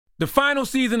The final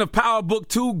season of Power Book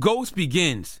 2, Ghost,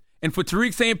 begins. And for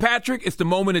Tariq St. Patrick, it's the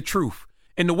moment of truth.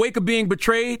 In the wake of being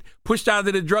betrayed, pushed out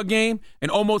of the drug game, and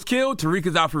almost killed, Tariq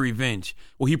is out for revenge.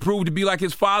 Will he prove to be like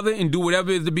his father and do whatever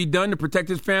is to be done to protect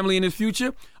his family and his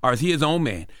future? Or is he his own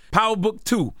man? Power Book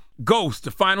 2, Ghost,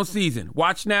 the final season.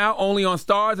 Watch now only on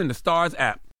Starz and the Starz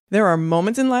app. There are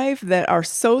moments in life that are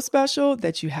so special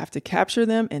that you have to capture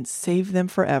them and save them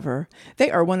forever.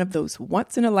 They are one of those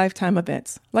once-in-a-lifetime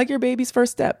events, like your baby's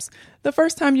first steps, the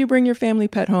first time you bring your family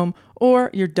pet home, or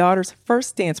your daughter's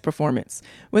first dance performance.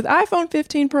 With iPhone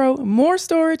 15 Pro, more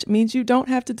storage means you don't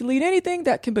have to delete anything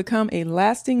that can become a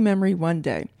lasting memory one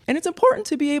day. And it's important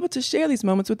to be able to share these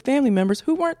moments with family members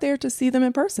who weren't there to see them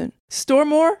in person. Store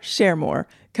more, share more.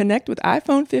 Connect with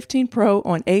iPhone 15 Pro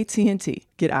on AT&T.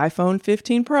 Get iPhone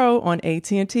 15 Pro on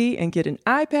AT&T and get an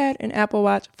iPad and Apple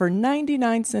Watch for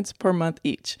 99 cents per month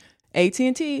each.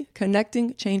 AT&T,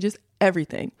 connecting changes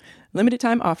everything. Limited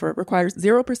time offer requires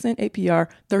 0% APR,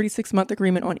 36-month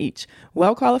agreement on each.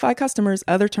 Well-qualified customers,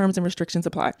 other terms and restrictions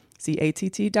apply. See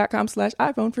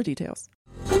att.com/iPhone for details.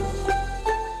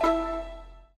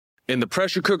 In the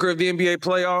pressure cooker of the NBA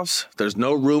playoffs, there's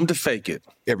no room to fake it.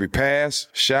 Every pass,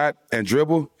 shot, and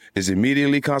dribble is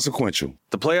immediately consequential.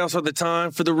 The playoffs are the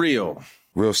time for the real.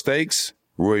 Real stakes,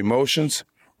 real emotions,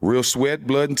 real sweat,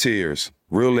 blood, and tears,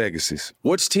 real legacies.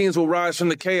 Which teams will rise from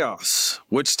the chaos?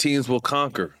 Which teams will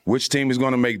conquer? Which team is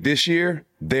going to make this year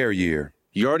their year?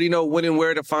 You already know when and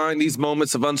where to find these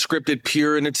moments of unscripted,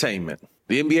 pure entertainment.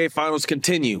 The NBA Finals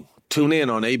continue. Tune in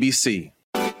on ABC.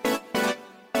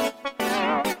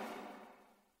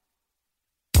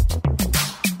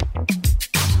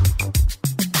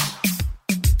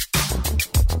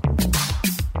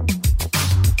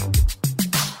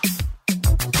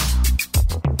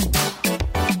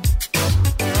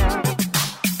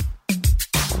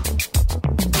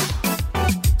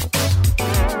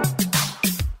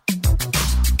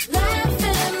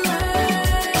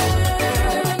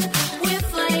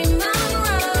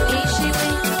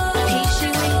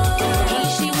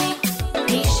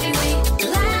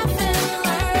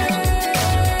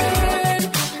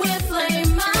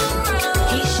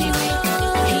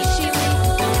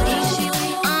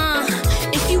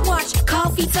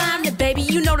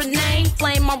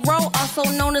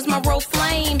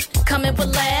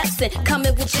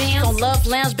 Coming with jams on Love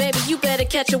Lounge, baby. You better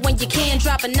catch it when you can.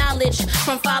 Dropping knowledge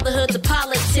from fatherhood to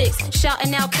politics,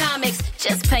 shouting out comics,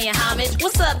 just paying homage.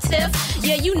 What's up, Tiff?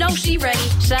 Yeah, you know she ready.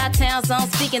 Chi-Town's on,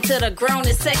 speaking to the grown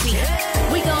and sexy.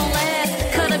 We gon'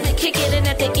 laugh, cut up and kick it, and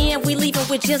at the end we leaving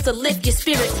with just to lift your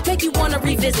spirits, make you wanna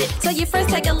revisit. Tell your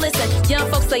friends, take a listen. Young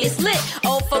folks say it's lit,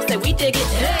 old folks say we dig it.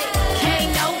 Hey,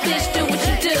 can't no bitch do what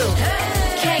you do.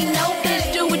 Can't no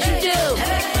bitch do what you do.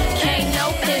 Can't no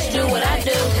bitch do what I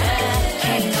do.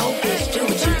 Can't no bitch do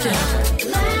what you do.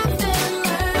 Laugh and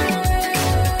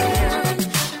learn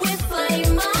with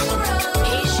Flame Monroe.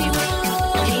 Ishiwi.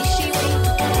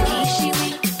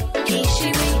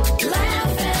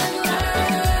 Laugh and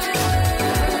learn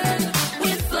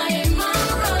with Flame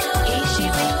Monroe.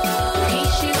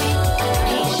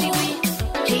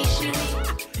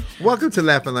 Ishiwi. Welcome to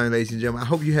Laugh and Learn, ladies and gentlemen. I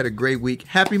hope you had a great week.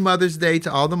 Happy Mother's Day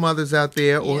to all the mothers out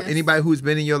there, or anybody who's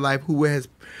been in your life who has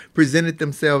presented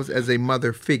themselves as a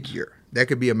mother figure. That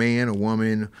could be a man, a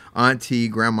woman, auntie,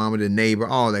 grandmama, the neighbor,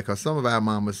 all that. Because some of our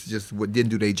mamas just didn't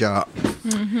do their job.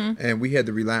 Mm-hmm. And we had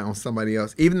to rely on somebody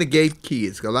else. Even the gay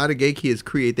kids. A lot of gay kids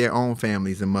create their own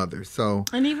families and mothers.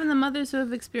 And even the mothers who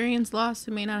have experienced loss,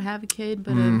 who may not have a kid,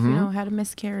 but have had a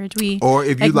miscarriage. Or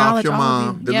if you lost your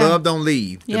mom, the love don't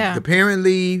leave. The parent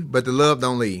leave, but the love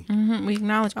don't leave. Mm-hmm. We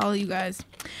acknowledge all of you guys.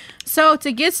 So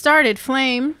to get started,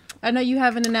 Flame, I know you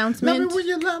have an announcement. Love me when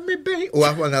you love me, baby. Oh,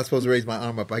 I'm not supposed to raise my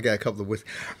arm up. I got a couple of whistles.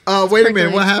 Wait a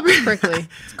minute. What happened? Prickly.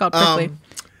 It's called Prickly.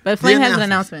 But Flame has an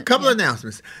announcement. Couple of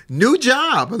announcements. New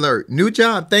job alert. New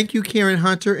job. Thank you, Karen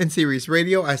Hunter and Sirius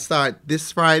Radio. I start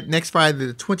next Friday,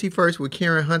 the 21st, with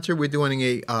Karen Hunter. We're doing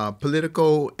a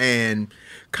political and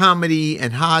comedy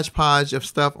and hodgepodge of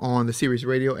stuff on the Sirius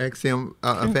Radio XM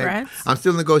effect. I'm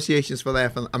still in negotiations for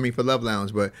Love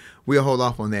Lounge, but we'll hold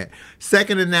off on that.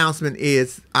 Second announcement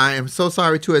is I am so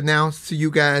sorry to announce to you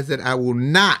guys that I will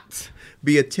not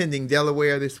be attending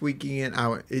Delaware this weekend.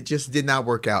 It just did not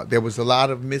work out. There was a lot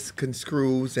of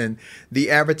misconstrues, and the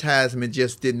advertisement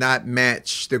just did not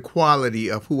match the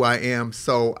quality of who I am.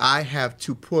 So I have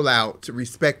to pull out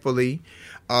respectfully,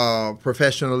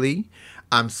 professionally.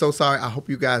 I'm so sorry. I hope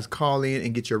you guys call in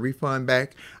and get your refund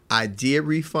back. I did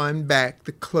refund back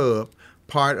the club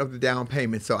part of the down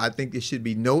payment. So I think there should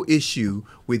be no issue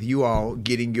with you all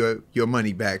getting your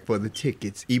money back for the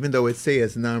tickets, even though it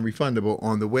says non-refundable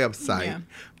on the website. Yeah.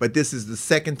 But this is the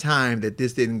second time that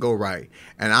this didn't go right.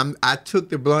 And I took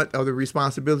the brunt of the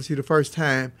responsibility the first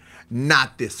time,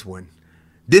 not this one.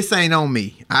 This ain't on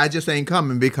me. I just ain't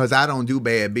coming because I don't do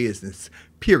bad business.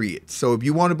 Period. So if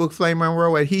you want to book Flame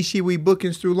Monroe at He, She, We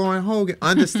Bookings through Lauren Hogan,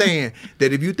 understand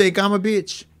that if you think I'm a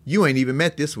bitch, you ain't even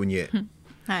met this one yet.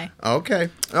 Hi. Okay.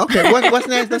 What's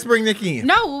next? Let's bring Nick in.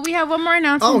 No, well, we have one more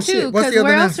announcement Oh, shit. too. What's Because the other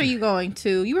where else are announcement? you going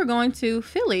to? You were going to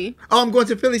Philly. Oh, I'm going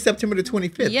to Philly September the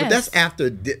 25th. Yes. But that's after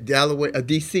Delaware,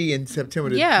 DC in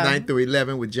September the Yeah. 9th through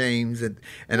 11th with James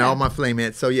and all my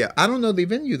Flamettes. So, yeah, I don't know the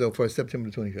venue, though, for September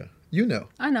the 25th. You know.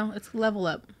 I know. It's Level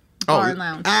Up. Bar and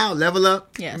Lounge. Oh, Level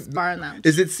Up? Yes, Bar and Lounge.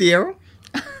 Is it Sierra?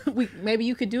 Maybe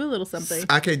you could do a little something.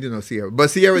 I can't do no Sierra. But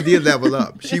Sierra did level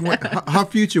up. She went. Her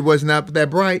future was not that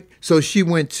bright, so she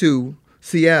went to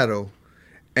Seattle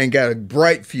and got a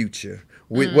bright future.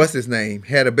 With what's his name?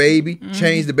 Had a baby,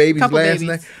 changed the baby's Couple last babies.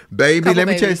 name. Baby, Couple let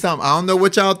me tell you babies. something. I don't know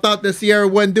what y'all thought that Sierra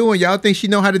wasn't doing. Y'all think she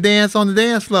know how to dance on the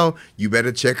dance floor? You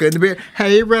better check her in the mirror.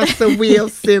 Hey, Russell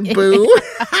Wilson, boo.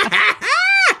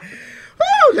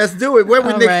 Woo, let's do it. Where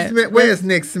was All Nick right. Smith? Where's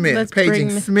Nick Smith? Let's Paging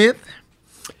bring- Smith,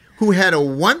 who had a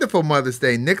wonderful Mother's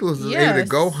Day. Nicholas was able to Yes.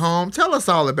 go home. Tell us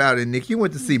all about it, Nick. You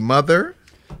went to see Mother.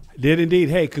 Did indeed.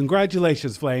 Hey,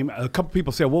 congratulations, Flame. A couple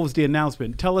people said, what was the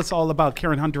announcement? Tell us all about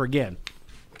Karen Hunter again.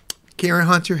 Karen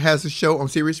Hunter has a show on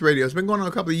Sirius Radio. It's been going on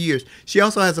a couple of years. She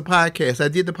also has a podcast. I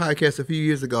did the podcast a few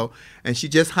years ago, and she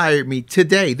just hired me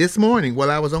today, this morning,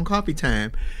 while I was on coffee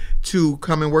time, to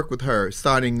come and work with her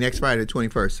starting next Friday, the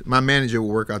 21st. My manager will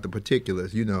work out the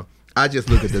particulars. You know, I just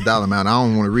look at the dollar amount. I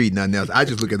don't want to read nothing else. I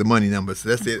just look at the money numbers.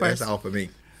 That's it. That's all for me.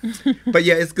 But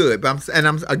yeah, it's good. But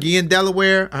I'm again,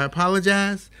 Delaware. I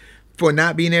apologize for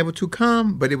not being able to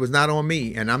come, but it was not on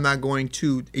me, and I'm not going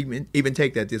to even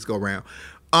take that this go round.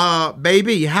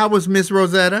 Baby, how was Miss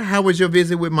Rosetta? How was your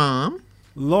visit with Mom?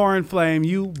 Lauren, Flame,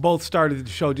 you both started the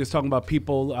show just talking about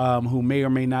people who may or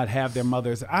may not have their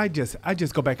mothers. I just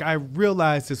go back. I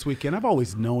realized this weekend, I've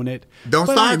always known it. Don't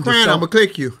but start I'm crying. just so- I'm gonna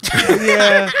click you.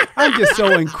 Yeah, I'm just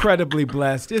so incredibly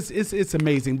blessed. It's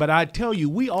amazing. But I tell you,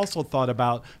 we also thought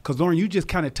about, because Lauren, you just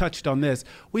kind of touched on this.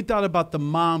 We thought about the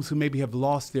moms who maybe have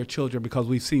lost their children because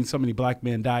we've seen so many black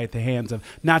men die at the hands of,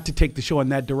 not to take the show in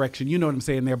that direction. You know what I'm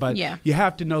saying there, but Yeah. you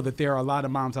have to know that there are a lot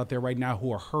of moms out there right now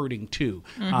who are hurting too.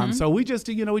 So we just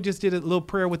did a little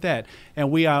prayer with that,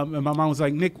 and and my mom was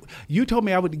like, Nick, you told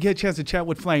me I would get a chance to chat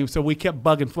with Flame, so we kept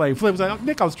bugging Flame. Flame was like, oh,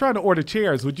 Nick, I was trying to order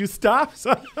chairs. Would you stop?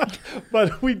 So,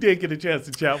 but we did get a chance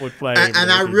to chat with Flame.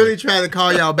 And I really tried to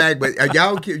call y'all back, but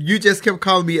you just kept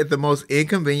calling me at the most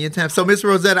inconvenient time. So, Miss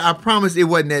Rosetta, I promise it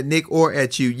wasn't at Nick or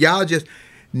at you. Y'all just,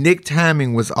 Nick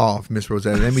timing was off, Miss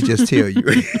Rosetta. Let me just tell you.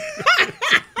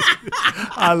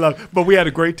 I love, but we had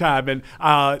a great time, and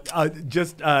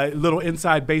just a little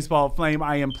inside baseball, Flame.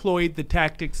 I employed the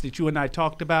tactics that you and I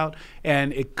talked about,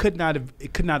 and it could not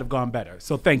have gone better.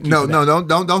 So thank you. No, for that.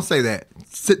 don't say that.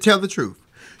 Tell the truth.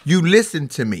 You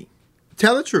listened to me.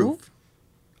 Tell the truth.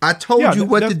 I told Yeah, you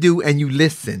what to that's- do, and you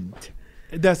listened.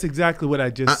 That's exactly what I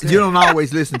just said. You don't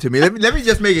always listen to me. Let me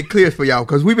just make it clear for y'all,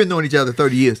 because we've been knowing each other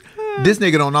 30 years. This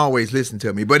nigga don't always listen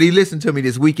to me, but he listened to me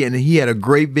this weekend, and he had a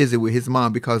great visit with his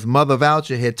mom because Mother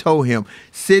Voucher had told him,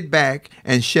 sit back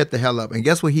and shut the hell up. And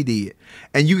guess what he did?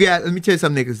 And you guys, let me tell you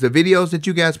something, niggas. The videos that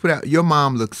you guys put out, your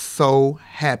mom looks so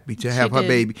happy to have her did.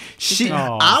 baby. She did.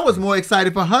 I was more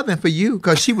excited for her than for you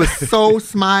because she was so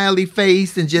smiley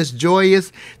faced and just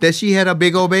joyous that she had a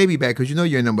big old baby back, because you know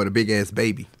you ain't nothing but a big ass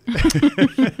baby.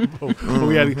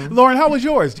 Lauren, how was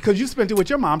yours? Because you spent it with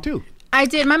your mom too. I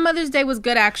did. My Mother's Day was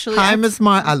good, actually. Hi, Miss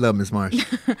Marsh. I love Miss Marsh.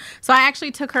 So I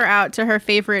actually took her out to her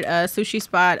favorite sushi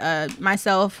spot.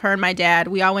 Myself, her, and my dad.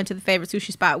 We all went to the favorite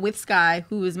sushi spot with Sky,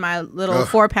 who is my little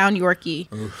 4-pound Yorkie.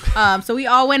 So we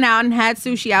all went out and had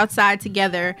sushi outside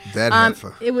together. That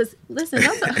heifer. It was, listen,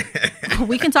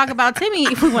 we can talk about Timmy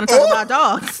if we want to talk about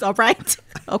dogs. All right.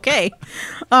 Okay.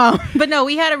 But no,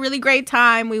 we had a really great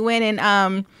time. We went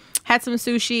and had some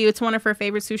sushi. It's one of her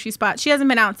favorite sushi spots. She hasn't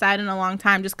been outside in a long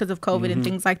time just because of COVID and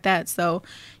things like that. So,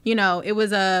 it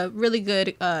was a really good,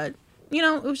 it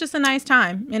was just a nice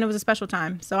time, and it was a special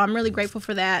time. So I'm really grateful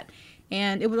for that.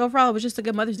 And it was just a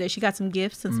good Mother's Day. She got some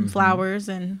gifts and some flowers.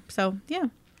 And so, yeah.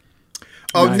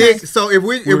 Oh, Nice. Nick. So if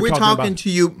we're talking talking about- to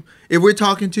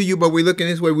you, but we're looking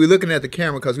this way, we're looking at the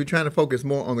camera because we're trying to focus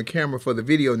more on the camera for the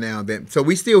video now. So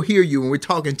we still hear you when we're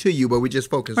talking to you, but we just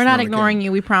focus. We're not on the ignoring camera.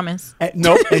 you. We promise.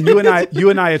 No, and you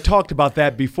and I had talked about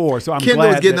that before. So I'm Kendall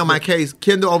glad is getting that- on my case.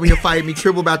 Kendall over here fighting me.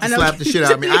 Triple about to slap the shit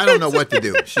out of me. I don't know what to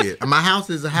do. Shit. My house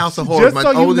is a house of horrors. Just My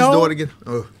so you oldest know- daughter gets.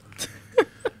 Oh.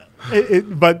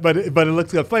 But it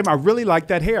looks good. Flame, I really like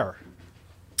that hair.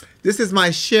 This is my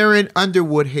Sharon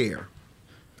Underwood hair.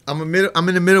 I'm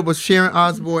in the middle with Sharon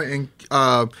Osbourne and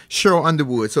Cheryl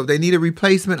Underwood. So if they need a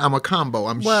replacement, I'm a combo.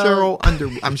 I'm Sharon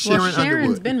Sharon's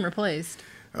Underwood. been replaced.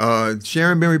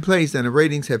 Sharon been replaced and the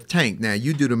ratings have tanked. Now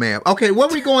you do the math. Okay, where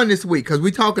we going this week? Because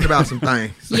we're talking about some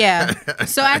things. Yeah.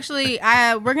 So actually,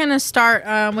 we're going to start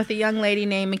with a young lady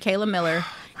named Michaela Miller.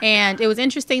 And it was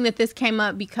interesting that this came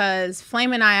up because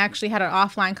Flame and I actually had an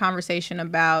offline conversation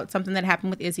about something that happened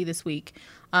with Izzy this week.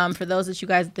 For those of you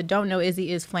guys that don't know,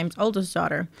 Izzy is Flame's oldest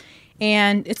daughter.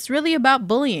 And it's really about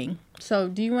bullying. So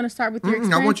do you want to start with your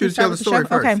experience? I want you to tell the story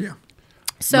first. Okay. Yeah.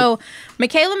 So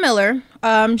Michaela Miller,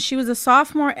 she was a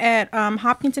sophomore at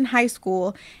Hopkinton High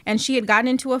School, and she had gotten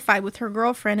into a fight with her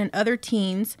girlfriend and other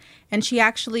teens. And she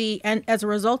actually, and as a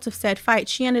result of said fight,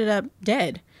 she ended up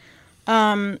dead.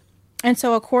 And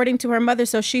so according to her mother,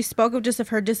 so she spoke of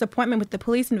her disappointment with the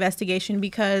police investigation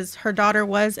because her daughter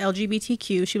was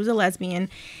LGBTQ. She was a lesbian.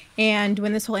 And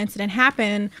when this whole incident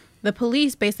happened, the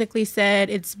police basically said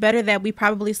it's better that we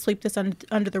probably sweep this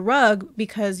under the rug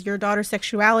because your daughter's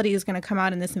sexuality is going to come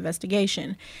out in this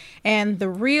investigation. And the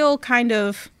real kind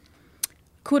of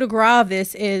coup de grace of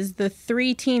this is the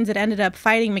 3 teens that ended up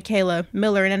fighting Michaela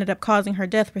Miller and ended up causing her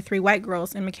death were 3 white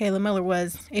girls. And Michaela Miller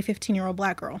was a 15-year-old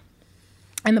black girl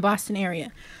in the Boston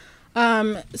area.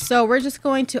 So we're just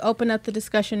going to open up the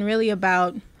discussion really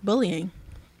about bullying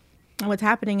and what's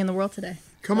happening in the world today.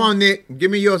 Come on, Nick. Give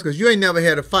me yours because you ain't never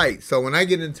had a fight. So when I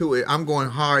get into it, I'm going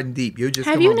hard and deep. You just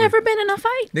Have you never been in a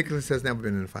fight? Nicholas has never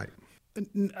been in a fight.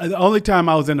 The only time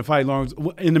I was in the fight, Lauren,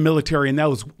 was in the military, and that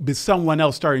was with someone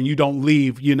else starting. You don't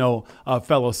leave, a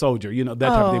fellow soldier, that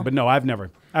type of thing. But no, I've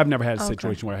never had a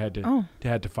situation where I had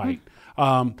to fight.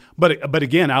 But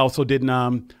again, I also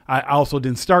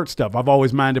didn't start stuff. I've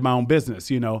always minded my own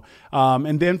business,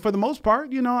 and then for the most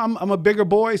part, I'm a bigger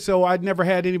boy, so I'd never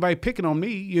had anybody picking on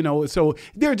me, so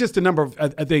there are just a number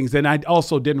of things. And I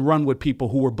also didn't run with people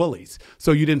who were bullies.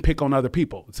 So you didn't pick on other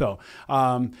people. So,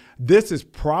 this is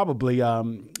probably, I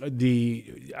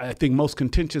think most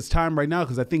contentious time right now,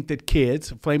 because I think that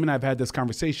kids, Flame and I have had this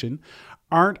conversation,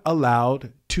 aren't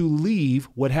allowed to leave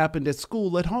what happened at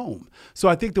school at home. So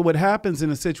I think that what happens in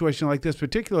a situation like this,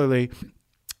 particularly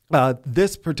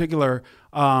this particular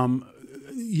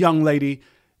young lady,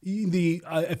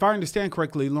 if I understand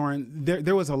correctly, Lauren,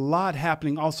 there was a lot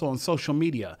happening also on social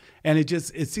media. And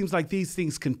it seems like these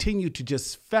things continue to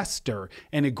just fester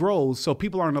and it grows. So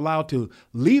people aren't allowed to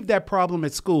leave that problem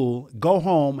at school, go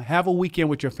home, have a weekend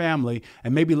with your family,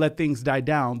 and maybe let things die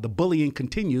down. The bullying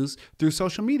continues through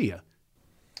social media.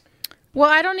 Well,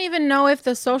 I don't even know if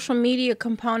the social media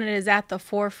component is at the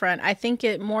forefront. I think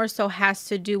it more so has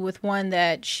to do with one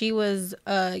that she was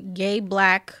a gay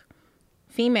black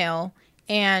female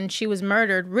and she was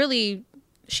murdered. Really,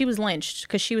 she was lynched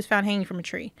because she was found hanging from a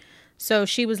tree. So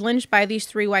she was lynched by these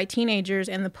 3 white teenagers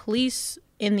and the police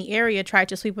in the area tried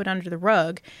to sweep it under the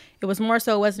rug. It was more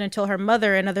so it wasn't until her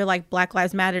mother and other Black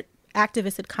Lives Matter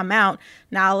activists had come out.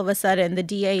 Now all of a sudden the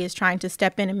DA is trying to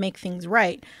step in and make things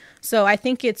right. So I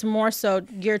think it's more so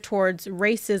geared towards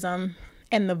racism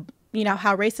and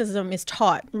how racism is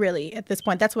taught really at this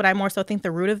point. That's what I more so think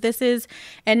the root of this is,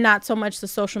 and not so much the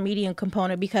social media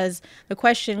component, because the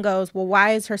question goes, well,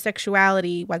 why is her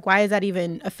sexuality, why is that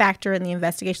even a factor in the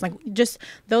investigation? Just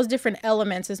those different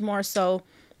elements is more so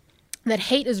that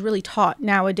hate is really taught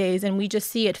nowadays, and we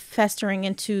just see it festering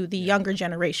into the younger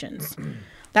generations.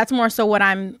 That's more so what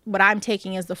I'm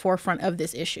taking as the forefront of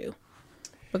this issue.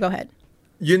 But go ahead.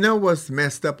 You know what's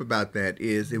messed up about that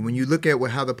is, and when you look at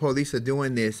how the police are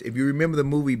doing this, if you remember the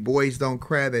movie Boys Don't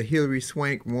Cry that Hilary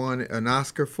Swank won an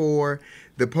Oscar for,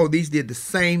 the police did the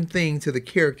same thing to the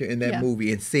character in that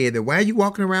movie and said that, why are you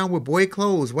walking around with boy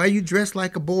clothes? Why are you dressed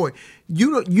like a boy?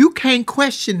 You can't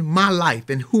question my life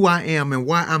and who I am and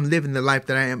why I'm living the life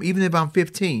that I am, even if I'm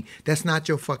 15. That's not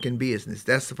your fucking business.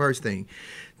 That's the first thing.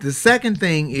 The second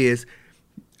thing is,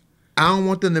 I don't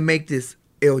want them to make this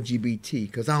LGBT,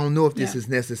 because I don't know if this is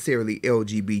necessarily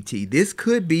LGBT. This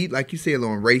could be, like you said,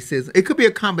 Lauren, racism. It could be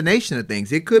a combination of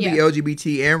things. It could be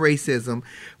LGBT and racism,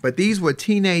 but these were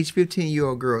teenage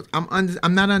 15-year-old girls.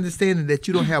 I'm not understanding that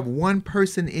you don't have one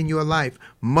person in your life,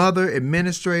 mother,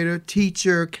 administrator,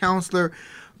 teacher, counselor,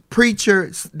 preacher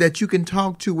that you can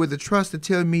talk to with a trust to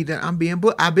tell me that I've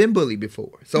been bullied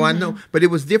before. So I know, but it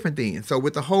was different then. So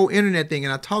with the whole internet thing,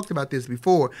 and I talked about this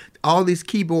before, all these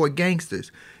keyboard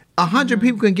gangsters, 100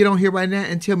 people can get on here right now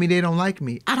and tell me they don't like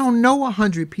me. I don't know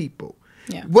 100 people.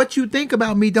 Yeah. What you think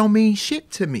about me don't mean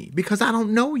shit to me because I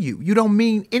don't know you. You don't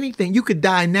mean anything. You could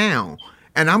die now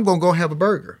and I'm going to go have a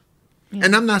burger. Yeah.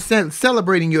 And I'm not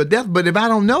celebrating your death, but if I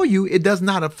don't know you, it does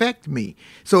not affect me.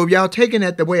 So if y'all taking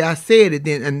it the way I said it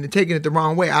then and taking it the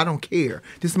wrong way, I don't care.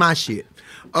 This is my shit.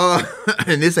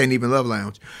 And this ain't even Love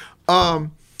Lounge.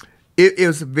 It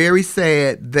was very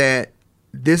sad that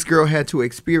this girl had to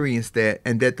experience that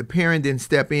and that the parent didn't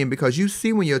step in because you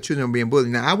see when your children are being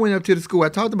bullied. Now, I went up to the school. I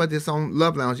talked about this on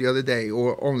Love Lounge the other day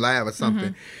or on live or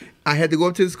something. I had to go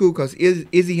up to the school because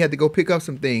Izzy had to go pick up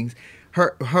some things.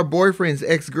 Her boyfriend's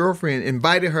ex-girlfriend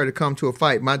invited her to come to a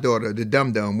fight. My daughter, the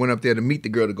dum-dum, went up there to meet the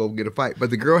girl to go get a fight.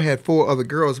 But the girl had 4 other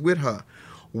girls with her.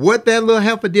 What that little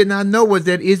heifer did not know was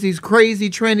that Izzy's crazy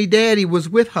tranny daddy was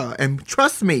with her. And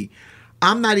trust me,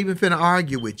 I'm not even finna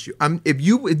argue with you.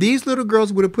 If these little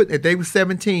girls would have if they were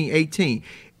 17, 18,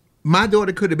 my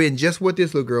daughter could have been just what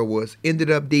this little girl was, ended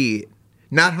up dead.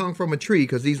 Not hung from a tree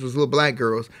because these was little black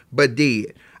girls, but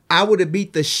dead. I would have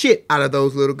beat the shit out of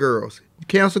those little girls.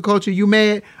 Cancel culture, you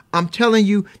mad? I'm telling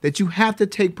you that you have to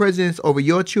take precedence over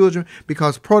your children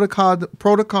because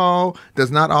protocol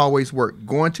does not always work.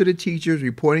 Going to the teachers,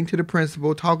 reporting to the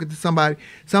principal, talking to somebody,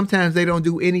 sometimes they don't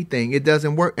do anything. It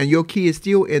doesn't work, and your kids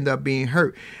still end up being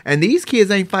hurt. And these kids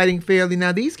ain't fighting fairly.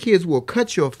 Now, these kids will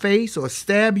cut your face or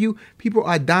stab you. People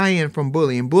are dying from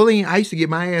bullying. Bullying, I used to get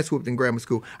my ass whooped in grammar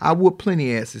school. I whooped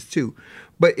plenty of asses, too.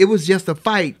 But it was just a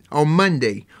fight on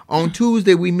Monday. On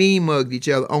Tuesday, we mean mugged each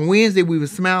other. On Wednesday, we were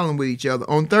smiling with each other.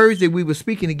 On Thursday, we were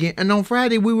speaking again. And on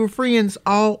Friday, we were friends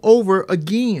all over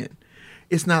again.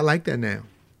 It's not like that now.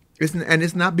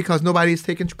 It's not because nobody is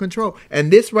taking control.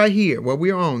 And this right here, what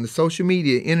we're on, the social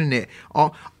media, internet,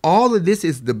 all of this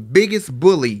is the biggest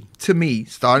bully to me.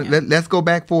 Let's go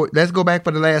back for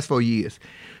the last 4 years.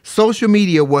 Social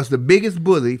media was the biggest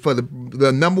bully for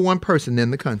the number one person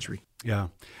in the country. Yeah.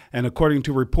 And according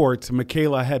to reports,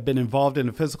 Michaela had been involved in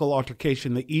a physical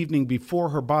altercation the evening before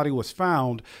her body was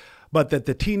found, but that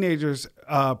the teenagers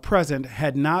present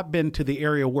had not been to the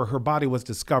area where her body was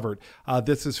discovered.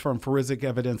 This is from forensic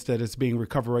evidence that is being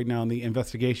recovered right now in the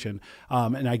investigation,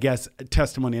 and I guess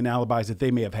testimony and alibis that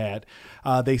they may have had.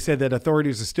 They said that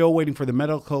authorities are still waiting for the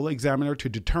medical examiner to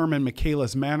determine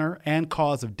Michaela's manner and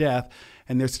cause of death,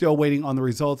 and they're still waiting on the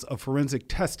results of forensic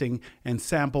testing and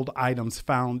sampled items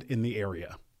found in the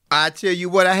area. I tell you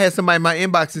what, I had somebody in my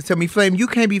inbox to tell me, Flame, you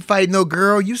can't be fighting no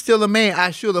girl. You still a man.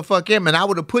 I sure the fuck am. And I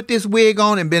would have put this wig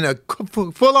on and been a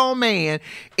full-on man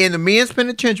in the men's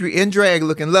penitentiary in drag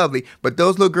looking lovely. But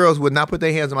those little girls would not put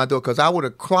their hands on my door because I would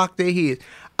have clocked their heads.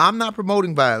 I'm not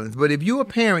promoting violence, but if you're a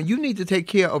parent, you need to take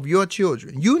care of your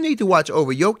children. You need to watch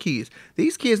over your kids.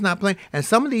 These kids not playing. And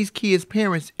some of these kids'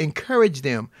 parents encourage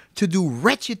them to do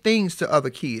wretched things to other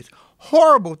kids.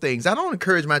 Horrible things. I don't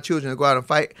encourage my children to go out and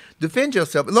fight. Defend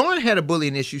yourself. Lauren had a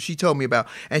bullying issue she told me about,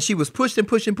 and she was pushed and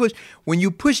pushed and pushed. When you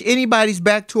push anybody's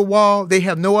back to a wall, they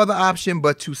have no other option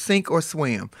but to sink or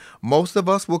swim. Most of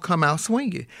us will come out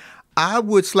swinging. I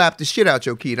would slap the shit out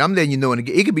your kid. I'm letting you know.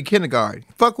 It could be kindergarten.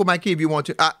 Fuck with my kid if you want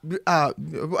to.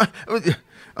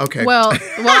 Okay. Well,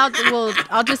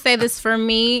 I'll just say this for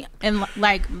me, and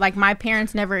like my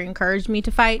parents never encouraged me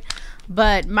to fight,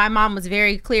 but my mom was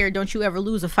very clear: don't you ever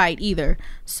lose a fight either.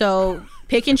 So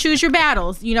pick and choose your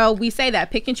battles. You know, we say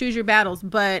that, pick and choose your battles.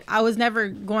 But I was never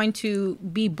going to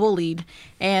be bullied.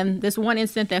 And this one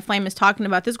incident that Flame is talking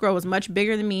about, this girl was much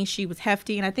bigger than me. She was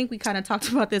hefty, and I think we kind of talked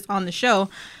about this on the show.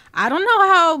 I don't know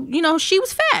how, she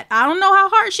was fat. I don't know how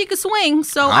hard she could swing.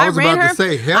 So I was ran about to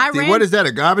say hefty. What is that,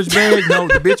 a garbage bag? No,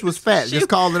 the bitch was fat. Just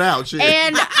call it out. Shit.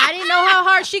 And I didn't know how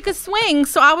hard she could swing.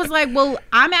 So I was like, well,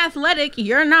 I'm athletic.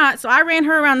 You're not. So I ran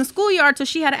her around the schoolyard till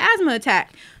she had an asthma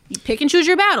attack. You pick and choose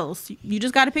your battles. You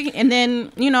just got to pick. And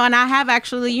then, and I have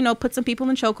actually, put some people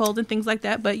in chokeholds and things like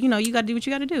that. But, you got to do what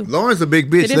you got to do. Lauren's a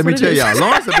big bitch. Let me tell y'all.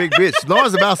 Lauren's a big bitch.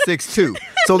 Lauren's about 6'2".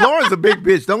 So Lauren's a big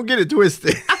bitch. Don't get it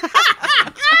twisted.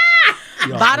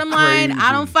 Bottom line,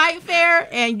 I don't fight fair,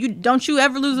 and you don't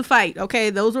ever lose a fight. Okay,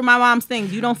 those were my mom's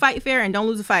things. You don't fight fair and don't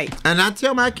lose a fight. And I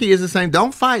tell my kids the same: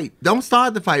 don't fight, don't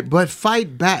start the fight, but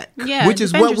fight back. Yeah, which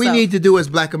is what we need to do as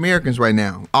Black Americans right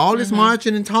now. All this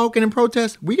marching and talking and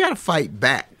protest, we got to fight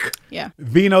back. Yeah.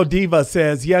 Vino Diva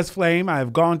says, yes, Flame, I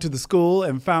have gone to the school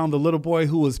and found the little boy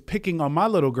who was picking on my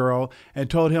little girl and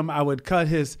told him I would cut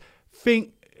his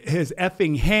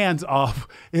effing hands off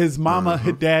his mama,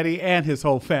 his daddy, and his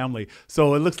whole family.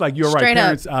 So it looks like you're Straight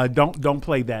right. Parents, don't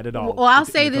play that at all. Well, I'll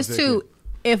say this too.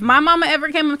 if my mama ever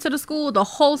came up to the school, the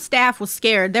whole staff was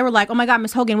scared. They were like, "Oh my God,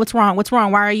 Miss Hogan, what's wrong? What's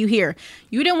wrong? Why are you here?"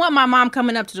 You didn't want my mom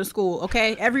coming up to the school,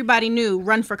 okay? Everybody knew,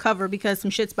 run for cover because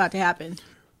some shit's about to happen.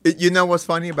 You know what's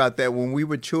funny about that? When we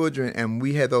were children and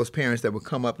we had those parents that would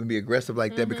come up and be aggressive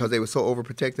like that because they were so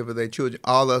overprotective of their children,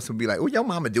 all of us would be like, "Oh, your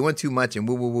mama doing too much," and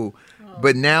woo, woo, woo.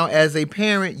 But now as a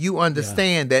parent, you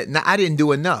understand that I didn't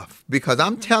do enough because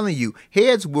I'm telling you,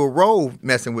 heads will roll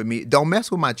messing with me. Don't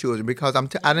mess with my children because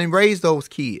I didn't raise those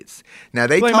kids. Now,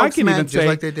 they Flame, talk smack just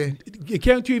like they did.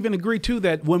 Can't you even agree, too,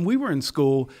 that when we were in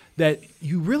school, that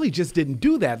you really just didn't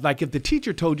do that? Like, if the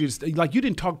teacher told you, like, you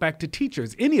didn't talk back to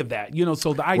teachers, any of that, you know,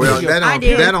 so the idea Well,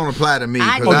 that don't apply to me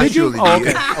because I did you? surely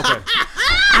did. Okay.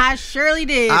 I surely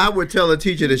did. I would tell a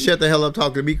teacher to shut the hell up,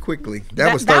 talk to me quickly.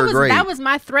 That was third grade. That was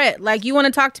my threat. Like, you want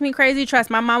to talk to me crazy? Trust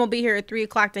my mom will be here at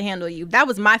 3:00 to handle you. That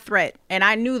was my threat, and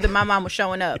I knew that my mom was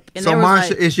showing up. And so,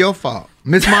 Marsha, it's your fault,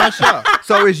 Miss Marsha.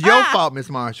 So it's your fault, Miss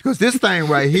Marsha, because this thing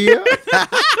right here.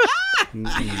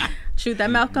 Shoot,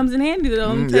 that mouth comes in handy, though.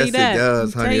 I'm tell yes, you that. it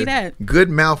does, honey. Tell you that. Good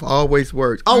mouth always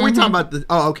works. Oh, we talking about the.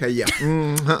 Oh, okay, yeah.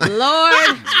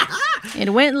 Lord,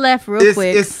 it went left real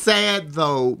quick. It's sad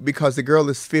though because the girl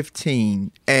is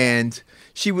 15 and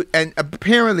and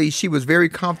apparently she was very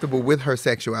comfortable with her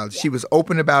sexuality. She was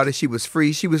open about it. She was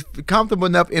free. She was comfortable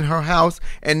enough in her house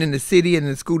and in the city and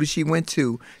in the school that she went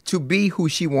to be who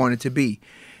she wanted to be.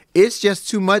 It's just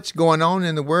too much going on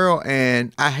in the world,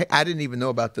 and I didn't even know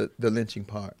about the lynching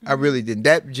part. I really didn't.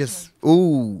 That just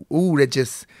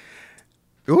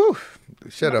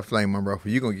shut up, Flame Monroe.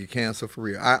 You're going to get canceled for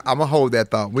real. I'm going to hold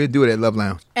that thought. We'll do it at Love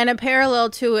Lounge. And a parallel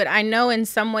to it, I know in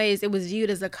some ways it was viewed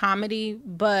as a comedy,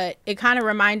 but it kind of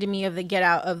reminded me of the Get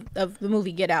Out, of the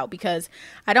movie Get Out, because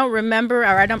I don't remember,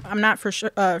 or I'm not for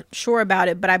sure about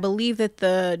it, but I believe that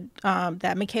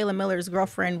that Michaela Miller's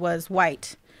girlfriend was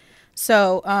white.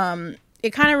 So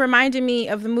it kind of reminded me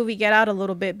of the movie Get Out a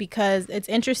little bit because it's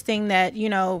interesting that, you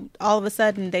know, all of a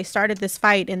sudden they started this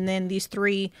fight and then these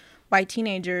 3 white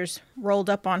teenagers rolled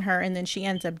up on her and then she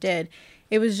ends up dead.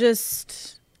 It was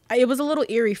a little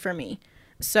eerie for me.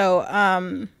 So,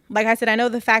 like I said, I know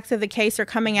the facts of the case are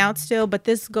coming out still, but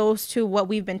this goes to what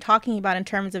we've been talking about in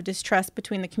terms of distrust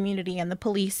between the community and the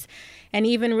police and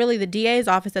even really the DA's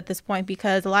office at this point,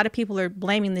 because a lot of people are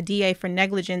blaming the DA for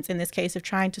negligence in this case of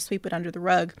trying to sweep it under the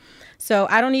rug. So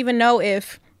I don't even know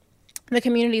if the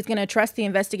community is going to trust the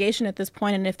investigation at this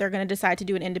point and if they're going to decide to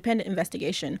do an independent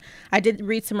investigation. I did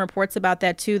read some reports about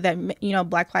that too, that, you know,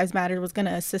 Black Lives Matter was going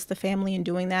to assist the family in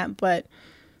doing that, but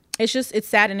it's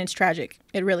sad and it's tragic.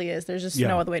 It really is. There's just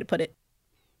no other way to put it.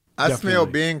 I smell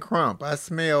Ben Crump. I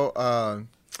smell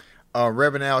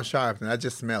Reverend Al Sharpton. I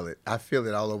just smell it. I feel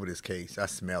it all over this case. I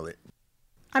smell it.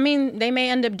 I mean, they may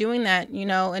end up doing that, you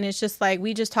know, and it's just like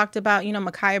we just talked about, you know,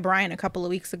 Ma'Khia Bryant a couple of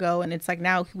weeks ago, and it's like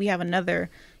now we have another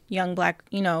young Black,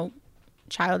 you know,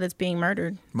 child that's being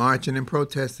murdered. Marching and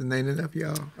protesting ain't enough,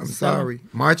 y'all. I'm sorry.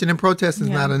 Marching and protesting is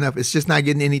not enough. It's just not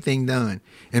getting anything done.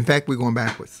 In fact, we're going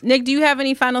backwards. Nick, do you have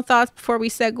any final thoughts before we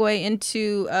segue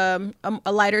into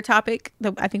a lighter topic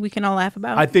that I think we can all laugh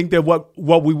about? I think that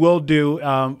what we will do,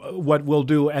 what we'll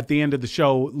do at the end of the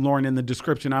show, Lauren, in the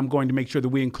description, I'm going to make sure that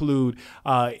we include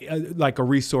like a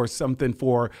resource, something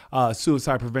for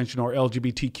suicide prevention or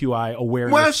LGBTQI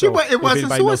awareness. Well, it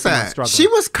wasn't suicide. She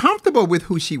was comfortable with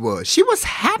who she was. She was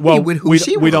happy with who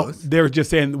she was. They're just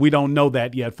saying we don't know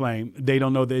that yet, Flame. They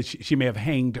don't know that she may have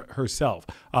hanged herself.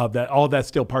 That all that's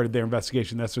still part of their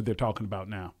investigation. That's what they're talking about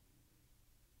now.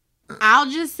 I'll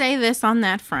just say this on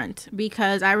that front,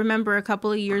 because I remember a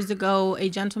couple of years ago, a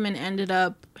gentleman ended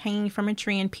up hanging from a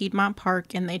tree in Piedmont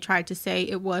Park, and they tried to say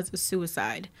it was a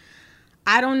suicide.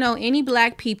 I don't know any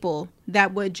Black people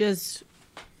that would just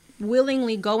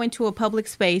willingly go into a public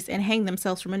space and hang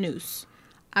themselves from a noose.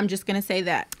 I'm just going to say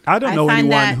that. I don't know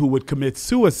anyone who would commit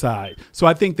suicide. So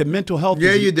I think that mental health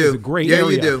is a great area. Yeah,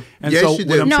 you do. And yes, so you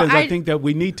what do. I'm saying is I think that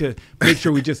we need to make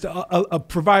sure we just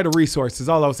provide a resource is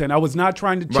all I was saying. I was not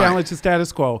trying to challenge the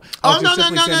status quo. No.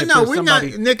 We're not,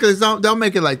 Nicholas, don't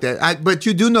make it like that. But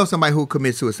you do know somebody who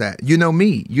commits suicide. You know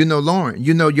me. You know Lauren.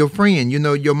 You know your friend. You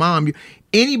know your mom.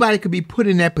 Anybody could be put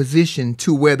in that position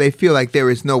to where they feel like there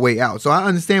is no way out. So I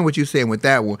understand what you're saying with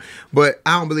that one. But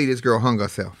I don't believe this girl hung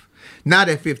herself. Not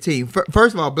at 15.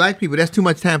 First of all, Black people, that's too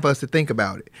much time for us to think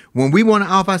about it. When we want to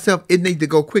off ourselves, it needs to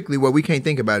go quickly where we can't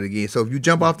think about it again. So if you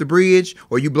jump off the bridge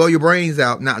or you blow your brains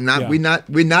out,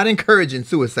 we're not encouraging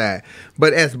suicide.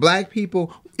 But as Black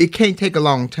people, it can't take a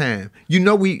long time.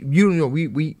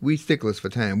 We sticklers for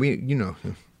time. We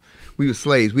were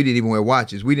slaves. We didn't even wear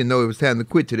watches. We didn't know it was time to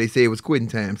quit till they said it was quitting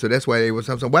time. So that's why they was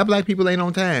something. Why Black people ain't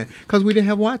on time? Because we didn't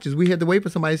have watches. We had to wait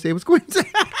for somebody to say it was quitting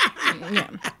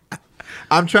time.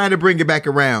 I'm trying to bring it back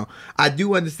around. I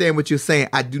do understand what you're saying.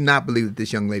 I do not believe that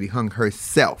this young lady hung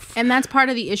herself. And that's part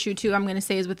of the issue, too, I'm going to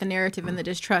say, is with the narrative and the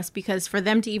distrust. Because for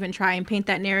them to even try and paint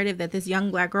that narrative that this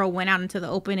young black girl went out into the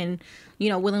open and,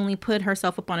 willingly put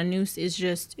herself up on a noose is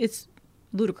just, it's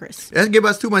ludicrous. That give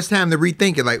us too much time to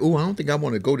rethink it. Like, oh, I don't think I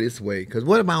want to go this way. Because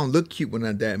what if I don't look cute when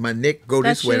I'm that? My neck go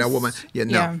this way. And I want my... Yeah,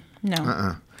 no. Yeah,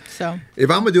 no. So... If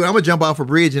I'm going to do it, I'm going to jump off a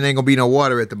bridge and ain't going to be no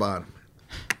water at the bottom.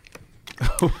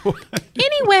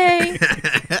 Anyway,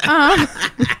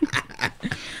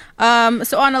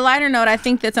 so on a lighter note, I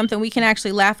think that something we can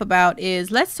actually laugh about is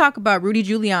let's talk about Rudy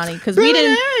Giuliani, because we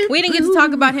didn't get to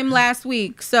talk about him last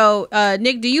week. So,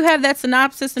 Nick, do you have that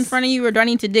synopsis in front of you, or do I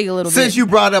need to dig a little bit? Since you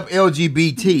brought up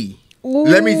LGBT,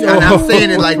 let me. And I'm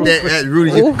saying it like that,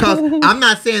 Rudy, because I'm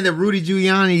not saying that Rudy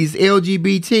Giuliani is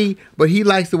LGBT, but he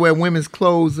likes to wear women's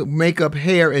clothes, makeup,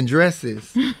 hair, and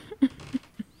dresses.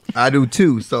 I do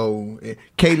too, so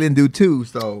Caitlin do too,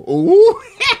 so ooh.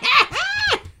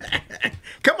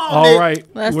 Come on, all Nick. right.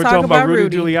 Let's We're talk talking about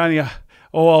Rudy Giuliani.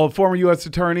 A former U.S.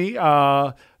 attorney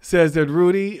says that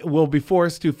Rudy will be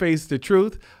forced to face the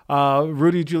truth.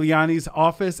 Rudy Giuliani's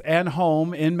office and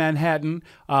home in Manhattan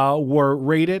were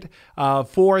raided.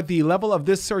 For the level of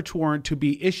this search warrant to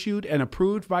be issued and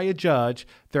approved by a judge,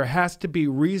 there has to be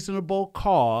reasonable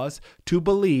cause to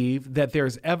believe that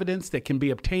there's evidence that can be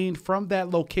obtained from that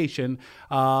location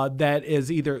that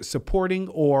is either supporting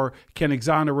or can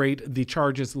exonerate the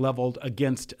charges leveled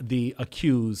against the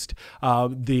accused.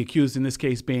 The accused in this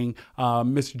case being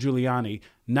Mr. Giuliani.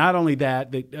 Not only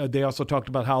that, they also talked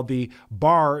about how the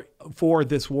bar for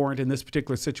this warrant in this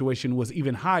particular situation was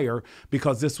even higher,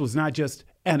 because this was not just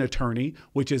an attorney,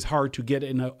 which is hard to get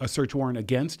in a search warrant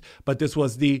against, but this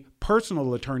was the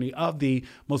personal attorney of the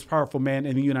most powerful man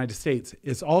in the United States.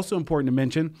 It's also important to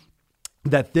mention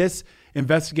that this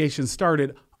investigation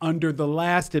started under the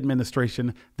last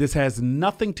administration. This has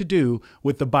nothing to do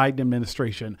with the Biden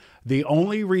administration. The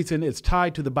only reason it's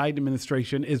tied to the Biden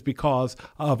administration is because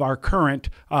of our current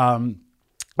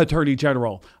Attorney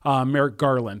General, Merrick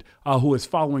Garland, who is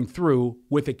following through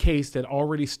with a case that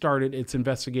already started its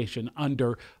investigation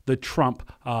under the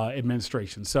Trump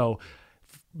administration. So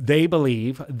they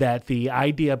believe that the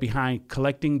idea behind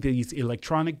collecting these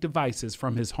electronic devices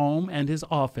from his home and his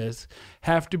office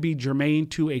have to be germane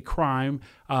to a crime,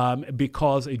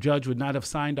 because a judge would not have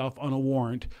signed off on a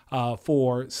warrant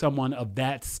for someone of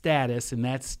that status and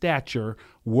that stature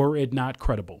were it not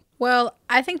credible. Well,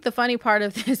 I think the funny part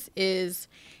of this is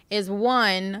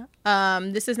one,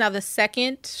 this is now the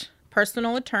second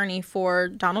personal attorney for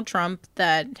Donald Trump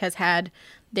that has had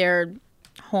their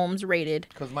homes raided.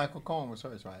 Because Michael Cohen was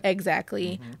hers, right?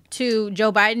 Exactly. Mm-hmm. 2,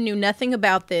 Joe Biden knew nothing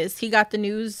about this. He got the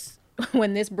news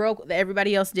when this broke.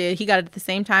 Everybody else did. He got it at the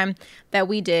same time that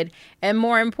we did. And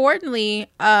more importantly,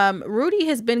 Rudy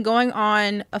has been going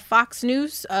on a Fox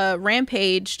News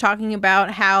rampage talking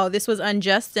about how this was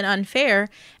unjust and unfair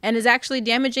and is actually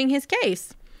damaging his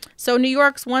case. So New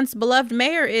York's once beloved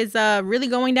mayor is really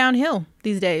going downhill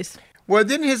these days. Well,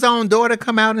 didn't his own daughter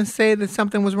come out and say that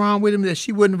something was wrong with him, that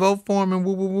she wouldn't vote for him and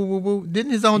woo, woo, woo, woo, woo?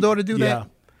 Didn't his own daughter do that?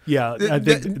 Yeah.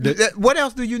 What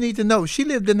else do you need to know? She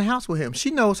lived in the house with him. She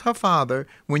knows her father.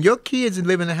 When your kids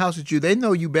live in the house with you, they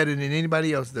know you better than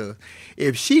anybody else does.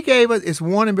 If she gave us, it's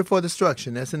warning before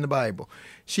destruction. That's in the Bible.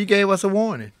 She gave us a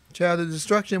warning. Child of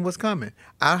destruction was coming.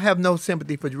 I have no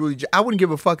sympathy for Rudy. I wouldn't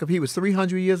give a fuck if he was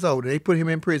 300 years old and they put him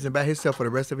in prison by himself for the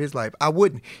rest of his life. I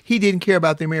wouldn't. He didn't care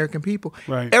about the American people.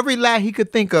 Right. Every lie he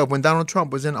could think of when Donald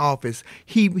Trump was in office,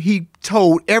 he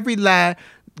told every lie,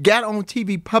 got on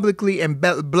TV publicly and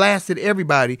blasted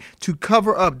everybody to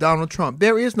cover up Donald Trump.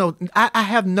 There is no, I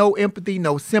have no empathy,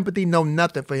 no sympathy, no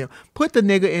nothing for him. Put the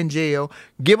nigga in jail,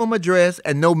 give him a dress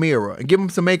and no mirror, and give him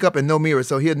some makeup and no mirror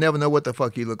so he'll never know what the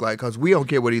fuck he look like, because we don't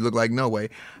care what he look like no way.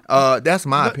 That's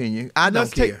my opinion. I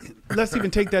don't care. Let's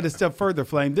even take that a step further,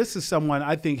 Flame. This is someone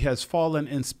I think has fallen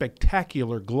in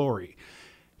spectacular glory.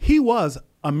 He was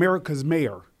America's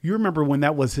mayor. You remember when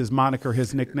that was his moniker,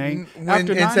 his nickname?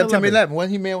 After September 11.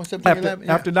 Wasn't he mayor on September 11?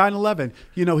 Yeah. After 9/11,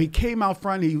 he came out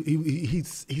front. He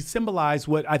symbolized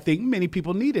what I think many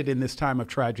people needed in this time of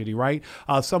tragedy, right?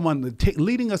 Someone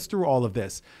leading us through all of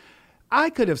this.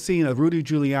 I could have seen a Rudy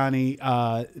Giuliani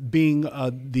being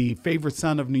the favorite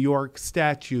son of New York,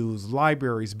 statues,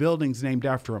 libraries, buildings named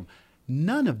after him.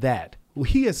 None of that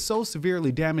he has so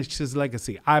severely damaged his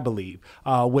legacy, I believe,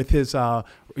 with his,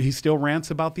 he still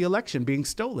rants about the election being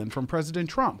stolen from President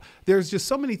Trump. There's just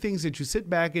so many things that you sit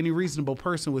back, any reasonable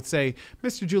person would say,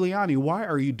 Mr. Giuliani, why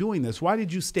are you doing this? Why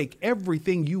did you stake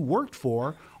everything you worked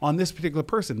for on this particular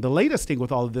person? The latest thing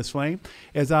with all of this, Flame,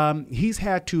 is he's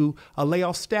had to lay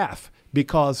off staff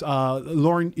because,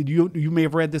 Lauren, you may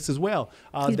have read this as well.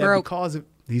 He's broke.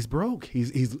 He's broke.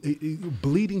 He's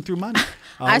bleeding through money.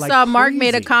 I saw Mark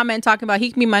made a comment talking about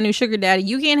he can be my new sugar daddy.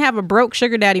 You can't have a broke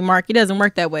sugar daddy, Mark. It doesn't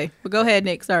work that way. But go ahead,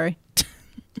 Nick. Sorry.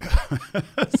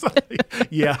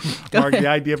 Yeah, Mark. The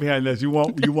idea behind this, you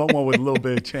want one with a little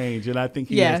bit of change, and I think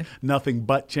he has nothing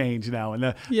but change now, and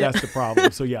that's the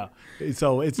problem. So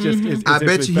so it's just. I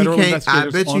bet you he can't. I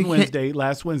bet you on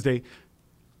last Wednesday.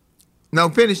 No,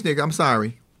 finish, Nick. I'm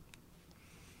sorry.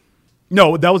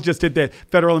 No, that was just it. That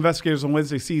federal investigators on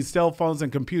Wednesday seized cell phones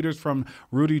and computers from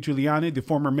Rudy Giuliani, the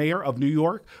former mayor of New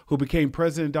York, who became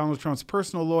President Donald Trump's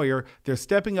personal lawyer. They're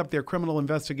stepping up their criminal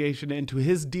investigation into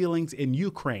his dealings in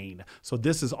Ukraine. So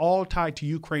this is all tied to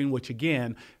Ukraine, which,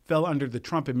 again, fell under the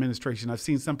Trump administration. I've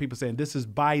seen some people saying this is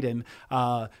Biden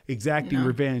exacting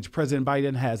revenge. President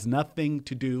Biden has nothing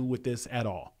to do with this at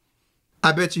all.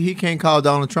 I bet you he can't call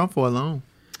Donald Trump for a loan.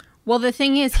 Well, the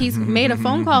thing is, he's made a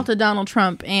phone call to Donald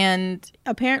Trump, and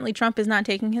apparently Trump is not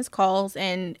taking his calls.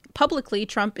 And publicly,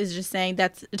 Trump is just saying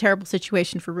that's a terrible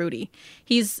situation for Rudy.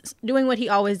 He's doing what he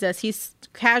always does. He's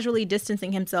casually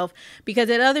distancing himself because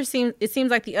it seems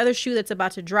like the other shoe that's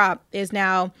about to drop is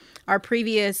now our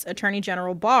previous Attorney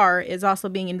General Barr is also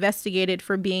being investigated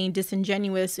for being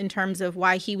disingenuous in terms of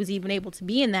why he was even able to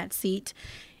be in that seat.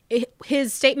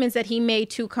 His statements that he made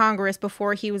to Congress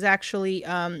before he was actually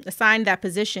assigned that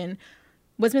position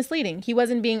was misleading. He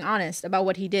wasn't being honest about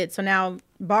what he did. So now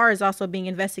Barr is also being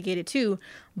investigated too.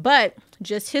 But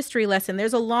just history lesson.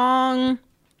 There's a long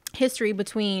history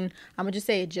between, I'm going to just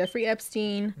say it, Jeffrey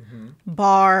Epstein,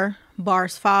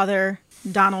 Barr's father,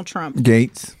 Donald Trump.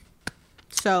 Gates.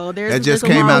 So there's that just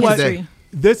there's came a long out history. today.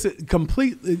 This is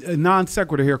complete non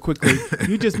sequitur here quickly.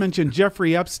 You just mentioned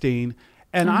Jeffrey Epstein.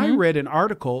 And I read an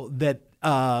article that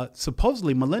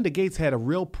supposedly Melinda Gates had a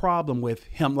real problem with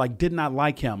him, like did not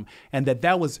like him, and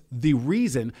that was the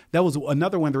reason. That was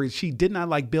another one of the reasons she did not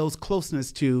like Bill's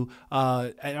closeness to.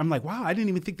 And I'm like, wow, I didn't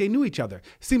even think they knew each other.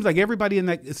 Seems like everybody in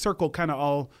that circle kind of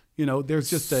all, there's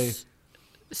just a.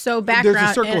 So background.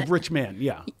 There's a circle of rich men,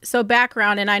 yeah. So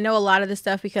background, and I know a lot of this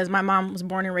stuff because my mom was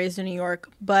born and raised in New York,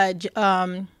 but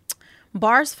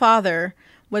Barr's father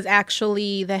was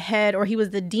actually the head, or he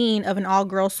was the dean of an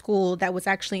all-girls school that was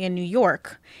actually in New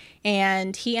York.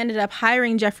 And he ended up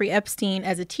hiring Jeffrey Epstein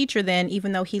as a teacher then,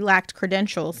 even though he lacked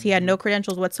credentials. He had no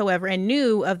credentials whatsoever and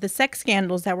knew of the sex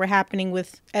scandals that were happening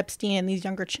with Epstein and these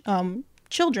younger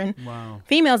children,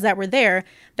 females that were there.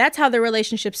 That's how the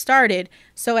relationship started.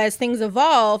 So as things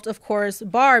evolved, of course,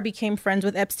 Barr became friends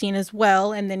with Epstein as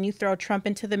well. And then you throw Trump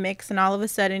into the mix and all of a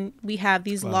sudden we have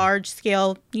these large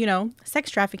scale, sex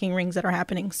trafficking rings that are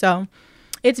happening. So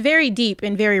it's very deep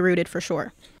and very rooted for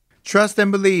sure. Trust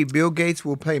and believe Bill Gates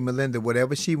will pay Melinda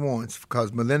whatever she wants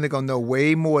because Melinda going to know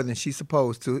way more than she's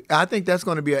supposed to. I think that's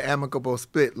going to be an amicable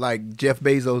split like Jeff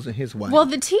Bezos and his wife. Well,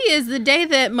 the tea is the day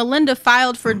that Melinda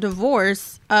filed for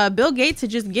divorce, Bill Gates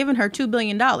had just given her $2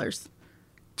 billion. $2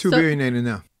 billion ain't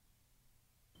enough.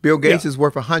 Bill Gates is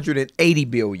worth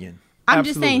 $180 billion. I'm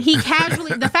just saying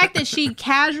the fact that she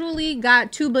casually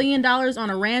got $2 billion on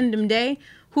a random day,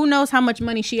 who knows how much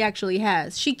money she actually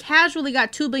has? She casually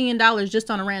got $2 billion just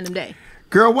on a random day.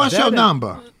 Girl, what's your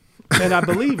number? And I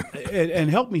believe, and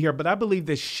help me here, but I believe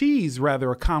that she's rather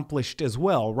accomplished as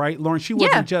well, right, Lauren? She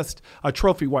wasn't just a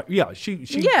trophy wife. Yeah,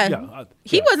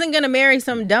 He wasn't going to marry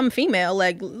some dumb female.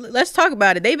 Like, let's talk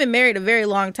about it. They've been married a very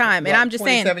long time. And I'm just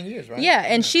saying. 27 years, right? Yeah,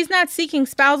 and she's not seeking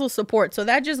spousal support. So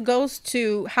that just goes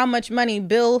to how much money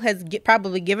Bill has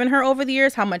probably given her over the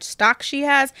years, how much stock she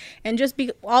has, and just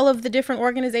all of the different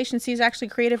organizations she's actually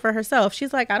created for herself.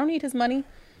 She's like, I don't need his money.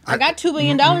 I got $2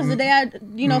 billion the day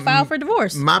I, filed for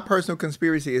divorce. My personal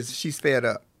conspiracy is she's fed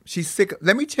up. She's sick.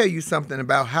 Let me tell you something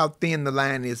about how thin the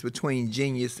line is between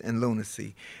genius and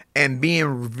lunacy and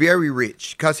being very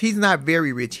rich. Because he's not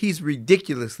very rich. He's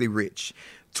ridiculously rich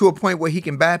to a point where he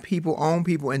can buy people, own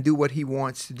people, and do what he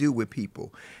wants to do with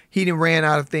people. He done ran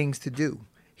out of things to do.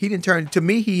 He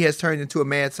has turned into a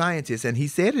mad scientist. And he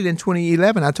said it in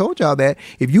 2011. I told y'all that.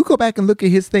 If you go back and look at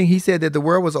his thing, he said that the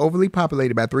world was overly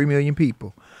populated by 3 million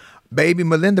people. Baby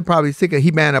Melinda probably sick of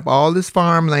he buying up all this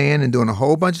farmland and doing a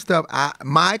whole bunch of stuff.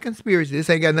 My conspiracy,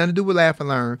 this ain't got nothing to do with Laugh and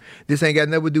Learn. This ain't got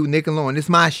nothing to do with Nick and Lauren. This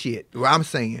my shit. What I'm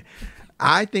saying.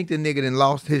 I think the nigga done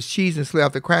lost his cheese and slid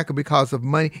off the cracker because of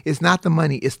money. It's not the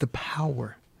money. It's the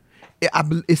power.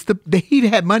 it's he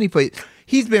had money for it.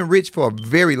 He's been rich for a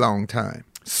very long time.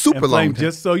 Super and long Flame, time.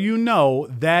 just so you know,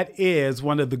 that is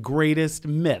one of the greatest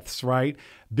myths, right?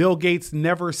 Bill Gates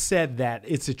never said that.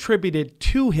 It's attributed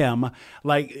to him.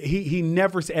 Like he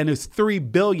never, and it's 3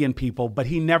 billion people, but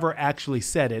he never actually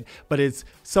said it. But it's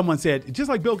someone said, just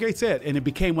like Bill Gates said, and it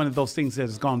became one of those things that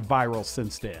has gone viral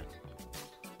since then.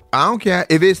 I don't care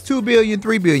if it's 2 billion,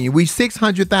 3 billion. We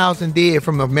 600,000 dead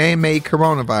from a man-made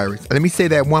coronavirus. Let me say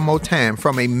that one more time.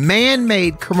 From a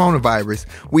man-made coronavirus,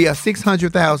 we are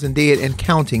 600,000 dead and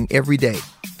counting every day.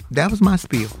 That was my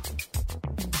spiel.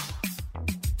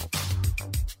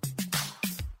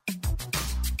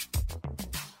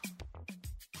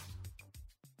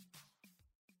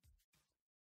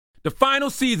 The final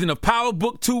season of Power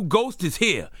Book 2 Ghost is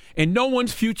here, and no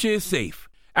one's future is safe.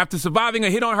 After surviving a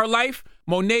hit on her life,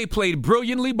 Monet, played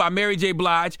brilliantly by Mary J.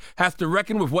 Blige, has to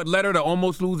reckon with what led her to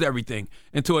almost lose everything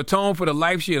and to atone for the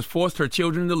life she has forced her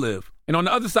children to live. And on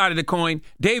the other side of the coin,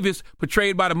 Davis,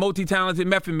 portrayed by the multi-talented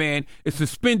Method Man, is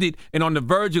suspended and on the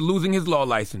verge of losing his law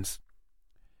license.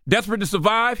 Desperate to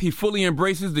survive, he fully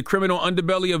embraces the criminal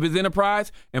underbelly of his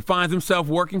enterprise and finds himself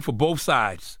working for both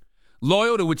sides,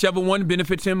 loyal to whichever one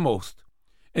benefits him most.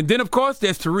 And then, of course,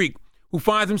 there's Tariq, who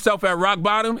finds himself at rock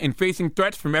bottom and facing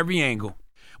threats from every angle.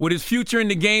 With his future in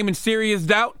the game in serious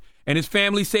doubt and his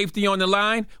family's safety on the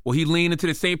line, will he lean into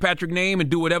the St. Patrick name and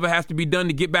do whatever has to be done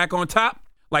to get back on top?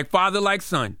 Like father, like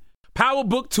son. Power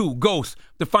Book 2, Ghost,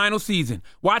 the final season.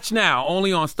 Watch now,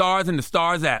 only on Stars and the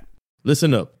Stars app.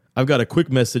 Listen up. I've got a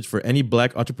quick message for any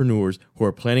black entrepreneurs who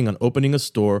are planning on opening a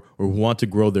store or who want to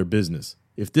grow their business.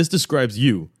 If this describes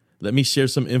you, let me share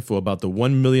some info about the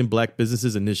 1 Million Black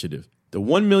Businesses Initiative. The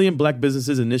 1 Million Black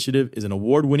Businesses Initiative is an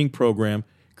award-winning program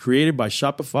created by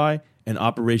Shopify and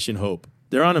Operation Hope.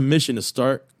 They're on a mission to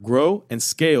start, grow, and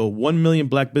scale 1 million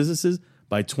black businesses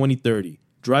by 2030,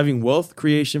 driving wealth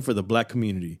creation for the black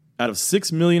community. Out of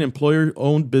 6 million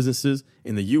employer-owned businesses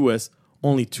in the U.S.,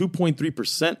 only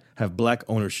 2.3% have black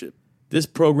ownership. This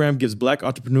program gives black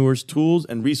entrepreneurs tools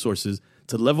and resources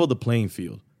to level the playing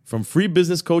field, from free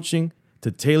business coaching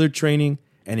to tailored training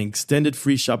and an extended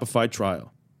free Shopify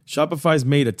trial. Shopify's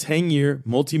made a 10-year,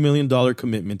 multi-million-dollar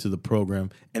commitment to the program,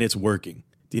 and it's working.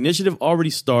 The initiative already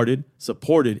started,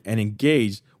 supported, and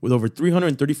engaged with over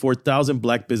 334,000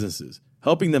 black businesses,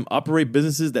 helping them operate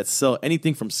businesses that sell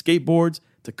anything from skateboards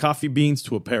to coffee beans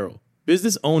to apparel.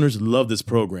 Business owners love this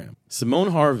program.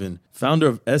 Simone Harvin, founder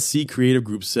of SC Creative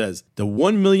Group, says, "The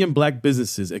 1 million black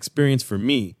businesses experience for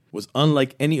me was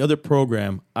unlike any other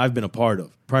program I've been a part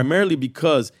of, primarily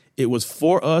because it was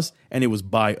for us and it was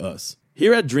by us."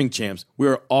 Here at Drink Champs, we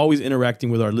are always interacting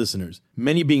with our listeners,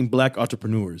 many being black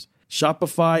entrepreneurs.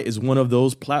 Shopify is one of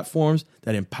those platforms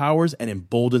that empowers and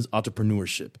emboldens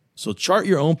entrepreneurship. So chart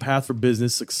your own path for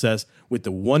business success with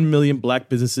the 1 Million Black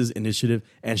Businesses Initiative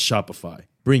and Shopify.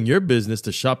 Bring your business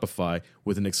to Shopify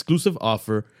with an exclusive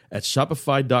offer at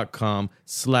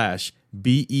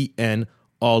shopify.com/BEN,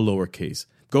 all lowercase.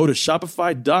 Go to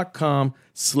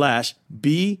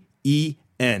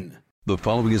shopify.com/BEN. The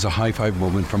following is a high five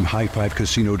moment from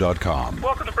highfivecasino.com.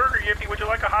 Welcome to Burger Yippee. Would you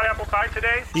like a hot apple pie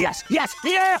today? Yes, yeah,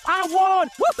 I won!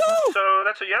 Woohoo! So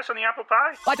that's a yes on the apple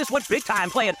pie? I just went big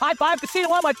time playing High Five Casino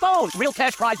on my phone. Real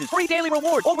cash prizes, free daily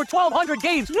rewards, over 1,200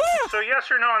 games. Woo! So yes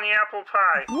or no on the apple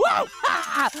pie? Whoa!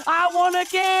 I won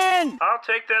again! I'll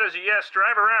take that as a yes.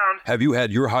 Drive around. Have you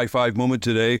had your high five moment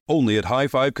today? Only at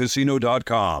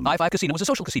highfivecasino.com. High Five Casino is a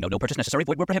social casino. No purchase necessary.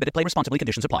 Void where prohibited. Play responsibly.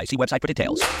 Conditions apply. See website for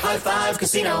details. High Five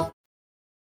Casino.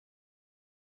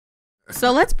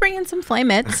 So let's bring in some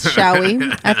flamettes, shall we?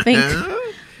 I think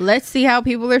let's see how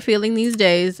people are feeling these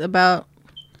days about,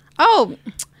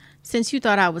 since you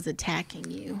thought I was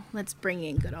attacking you, let's bring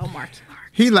in good old Marky Mark.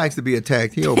 He likes to be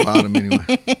attacked. He'll bottom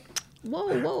anyway.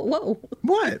 Whoa.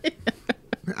 What?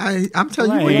 I'm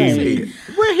telling you what he said.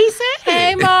 What he said?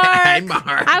 Hey, Mark. Hey, Mark.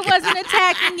 I wasn't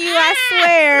attacking you, I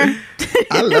swear.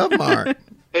 I love Mark.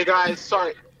 Hey, guys,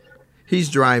 sorry. He's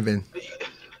driving.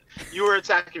 You were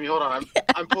attacking me. Hold on.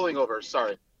 I'm pulling over.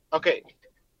 Sorry. Okay.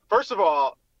 First of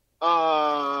all,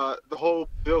 the whole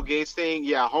Bill Gates thing,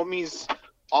 yeah, homie's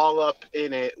all up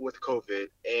in it with COVID.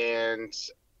 And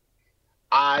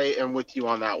I am with you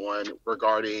on that one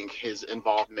regarding his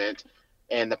involvement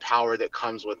and the power that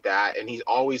comes with that. And he's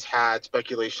always had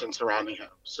speculation surrounding him.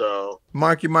 So,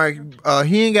 Mark, he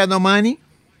ain't got no money?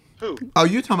 Who? Oh,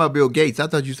 you talking about Bill Gates. I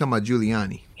thought you were talking about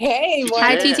Giuliani. Hey,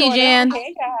 hi, TT Jan.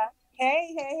 Hey, guys.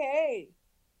 Hey.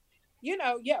 You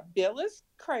know, yeah, Bill is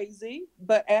crazy,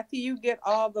 but after you get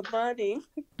all the money,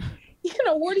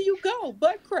 where do you go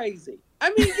but crazy? I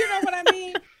mean, you know what I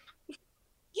mean?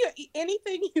 Yeah,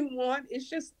 anything you want is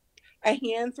just a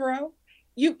hand throw.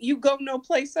 you go no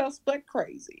place else but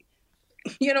crazy.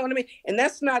 You know what I mean? And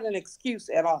that's not an excuse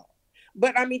at all.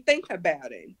 But I mean, think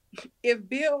about it. If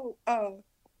Bill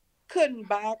couldn't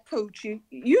buy coochie,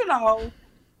 you know,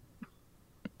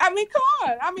 I mean, come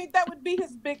on. I mean, that would be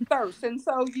his big thirst. And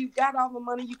so you got all the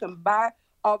money, you can buy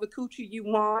all the coochie you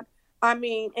want. I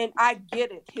mean, and I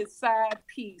get it. His side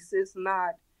piece is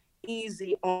not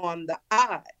easy on the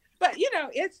eye. But, you know,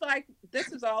 it's like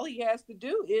this is all he has to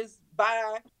do is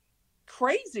buy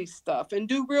crazy stuff and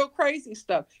do real crazy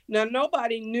stuff. Now,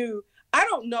 nobody knew. I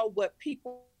don't know what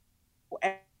people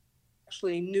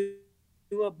actually knew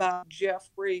about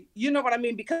Jeffrey. You know what I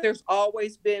mean? Because there's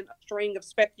always been a string of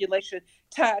speculation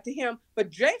tied to him. But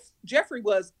Jeffrey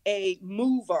was a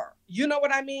mover. You know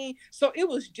what I mean? So it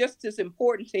was just as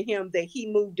important to him that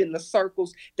he moved in the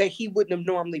circles that he wouldn't have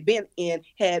normally been in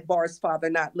had Barr's father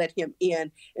not let him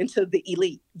in into the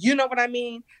elite. You know what I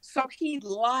mean? So he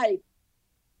liked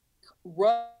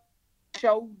rough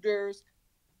shoulders.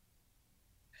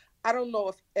 I don't know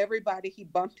if everybody he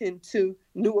bumped into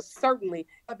knew. Certainly,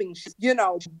 I mean, you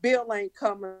know, Bill ain't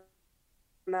coming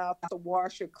out to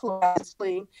wash your clothes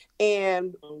clean,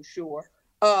 and I'm sure.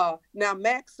 Now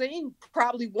Maxine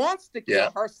probably wants to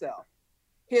kill herself.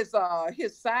 His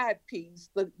side piece,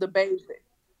 the baby.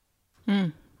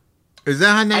 Is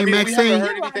that her name, I mean, Maxine? we haven't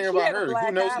heard anything about her.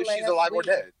 Who knows if she's alive or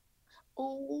dead?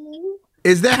 Ooh.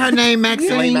 Is that her name, Maxine?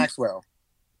 Ghislaine Maxwell.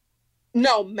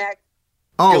 No, Mac.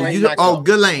 Oh, Ghislaine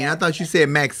Ghislaine. I thought you said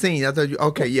Maxine. I thought you.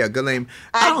 Okay, yeah, Ghislaine.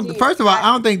 First of all,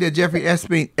 I don't think that Jeffrey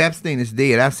Epstein is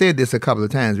dead. I've said this a couple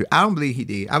of times. I don't believe he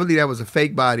did. I believe that was a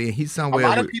fake body, and he's somewhere. A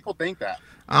lot of people think that.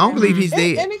 I don't believe he's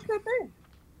dead. And it could be.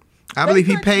 I believe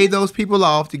he paid those people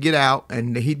off to get out,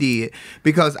 and he did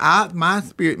because I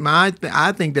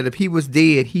think that if he was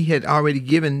dead, he had already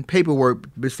given paperwork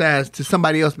to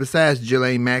somebody else besides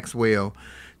Ghislaine Maxwell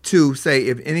to say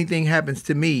if anything happens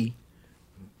to me,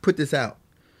 put this out.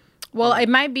 Well, it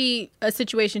might be a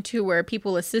situation, too, where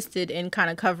people assisted in kind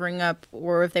of covering up,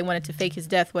 or if they wanted to fake his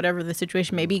death, whatever the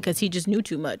situation may be, because he just knew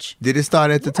too much. Did it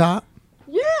start at the top?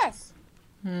 Yes.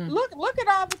 Look at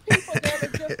all the people that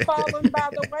are just falling by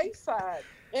the wayside.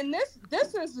 And this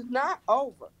is not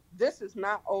over. This is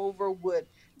not over with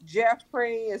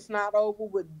Jeffrey. It's not over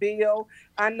with Bill.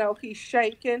 I know he's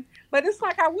shaking. But it's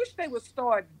like I wish they would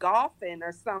start golfing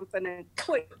or something and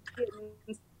quit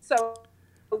getting so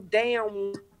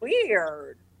damn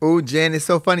weird. Oh, Jen, it's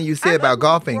so funny you said about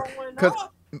golfing because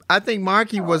I think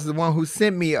Marky was the one who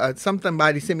sent me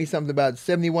somebody sent me something about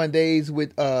 71 days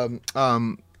with Joe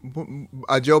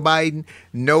Biden.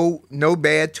 No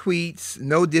bad tweets,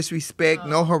 no disrespect,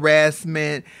 no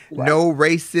harassment, no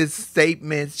racist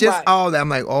statements, just all that. I'm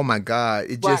like, oh my God,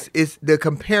 it's the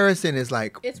comparison is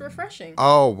like it's refreshing.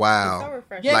 Oh wow, it's so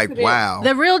refreshing. Like wow.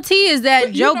 The real tea is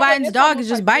that Joe Biden's dog is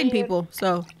just biting people.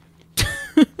 So.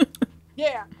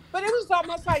 Yeah, but it was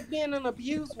almost like being an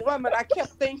abused woman. I kept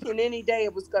thinking any day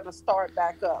it was going to start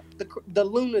back up, the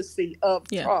lunacy of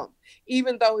Trump.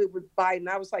 Even though it was Biden,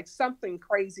 I was like, something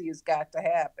crazy has got to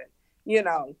happen, you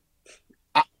know.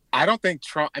 I don't think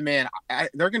Trump. I mean,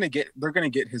 they're gonna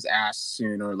get his ass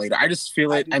sooner or later. I just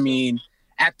feel it. I mean,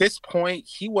 at this point,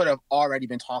 he would have already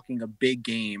been talking a big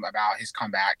game about his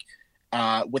comeback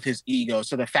with his ego.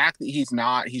 So the fact that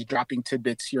he's dropping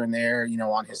tidbits here and there, you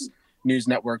know, on his news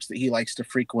networks that he likes to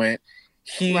frequent.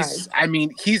 I mean,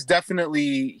 he's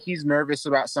nervous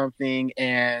about something.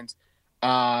 And,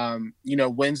 you know,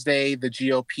 Wednesday, the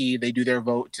GOP, they do their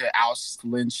vote to oust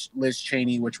Liz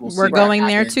Cheney, which we'll see. We're going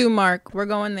there too, Mark. We're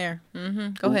going there.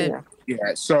 Go ahead.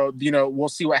 Yeah. So, you know, we'll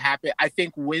see what happens. I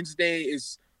think Wednesday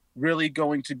is really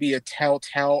going to be a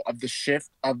telltale of the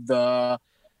shift of the,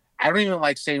 I don't even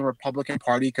like saying Republican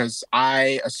Party because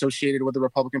I associated with the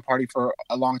Republican Party for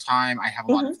a long time. I have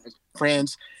a lot of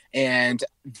friends, and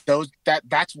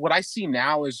that's what I see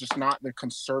now is just not the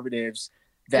conservatives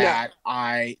that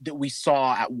we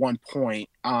saw at one point.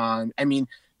 I mean,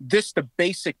 the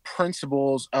basic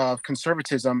principles of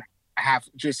conservatism have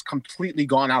just completely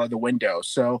gone out of the window.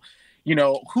 So, you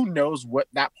know, who knows what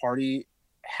that party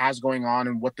has going on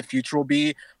and what the future will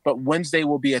be, but Wednesday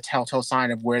will be a telltale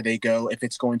sign of where they go, if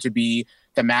it's going to be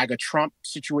the MAGA Trump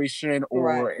situation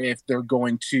or if they're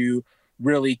going to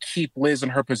really keep Liz in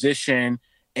her position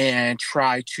and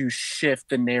try to shift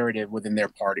the narrative within their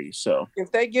party. So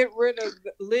if they get rid of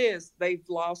Liz, they've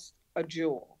lost a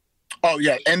jewel. Oh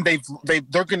yeah, and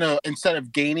they're gonna, instead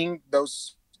of gaining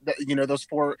those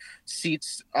 4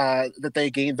 seats that they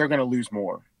gained, they're gonna lose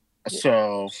more.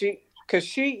 So because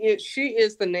she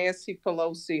is the Nancy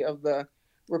Pelosi of the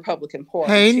Republican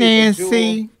Party. Hey,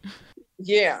 Nancy.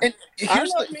 Yeah. And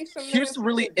here's the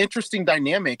really interesting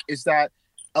dynamic is that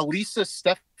Elisa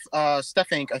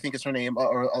Stefank, I think is her name,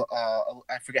 or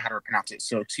I forget how to pronounce it,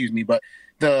 so excuse me. But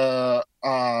the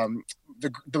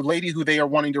lady who they are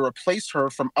wanting to replace her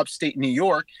from upstate New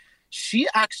York, she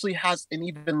actually has an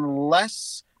even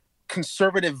less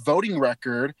conservative voting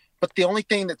record. But the only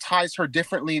thing that ties her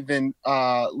differently than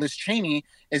Liz Cheney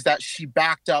is that she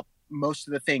backed up most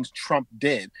of the things Trump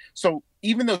did. So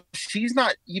even though she's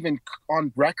not even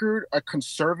on record a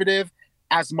conservative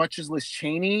as much as Liz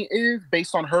Cheney is,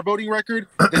 based on her voting record,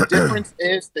 the difference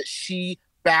is that she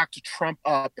backed Trump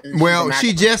up. Well,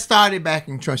 she just started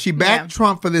backing Trump. She backed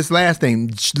Trump for this last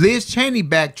thing. Liz Cheney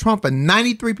backed Trump for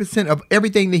 93% of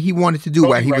everything that he wanted to do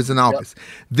while he was in office.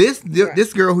 This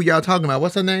girl who y'all talking about,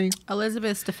 what's her name?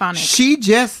 Elizabeth Stefanik. She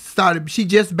just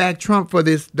backed Trump for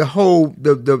this. The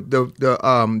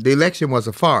election was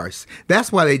a farce.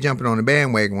 That's why they jumping on the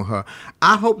bandwagon with her.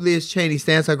 I hope Liz Cheney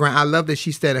stands her ground. I love that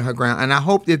she's standing her ground, and I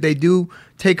hope that they do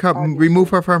remove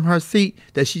her from her seat,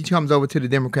 that she comes over to the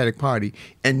Democratic Party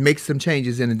and makes some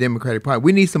changes in the Democratic Party.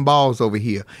 We need some balls over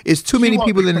here. It's too many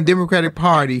people in the Democratic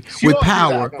Party with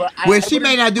power. Well, she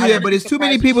may not do that, but it's too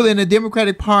many people in the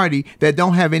Democratic Party that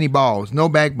don't have any balls, no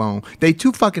backbone. They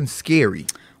too fucking scary.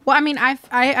 Well, I mean,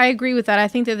 I agree with that. I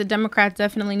think that the Democrats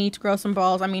definitely need to grow some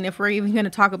balls. I mean, if we're even going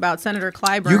to talk about Senator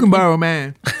Clyburn. You can borrow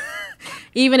mine.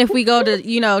 Even if we go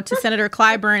to Senator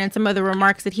Clyburn and some of the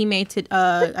remarks that he made to,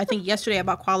 I think yesterday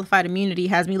about qualified immunity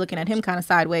has me looking at him kind of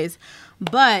sideways.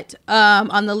 But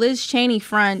on the Liz Cheney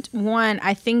front, one,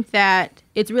 I think that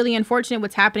it's really unfortunate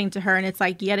what's happening to her. And it's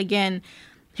like, yet again,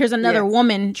 here's another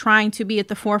woman trying to be at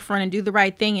the forefront and do the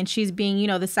right thing. And she's being,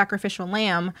 the sacrificial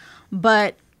lamb.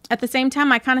 But at the same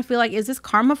time, I kind of feel like, is this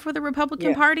karma for the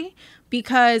Republican Party?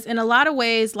 Because in a lot of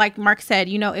ways, like Mark said,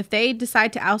 if they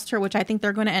decide to oust her, which I think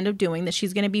they're going to end up doing, that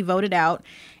she's going to be voted out,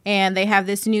 and they have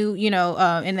this new,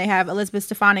 and they have Elizabeth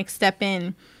Stefanik step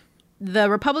in, the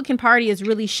Republican Party is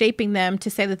really shaping them to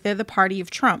say that they're the party of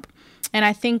Trump. And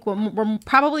I think what we're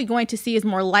probably going to see is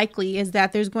more likely is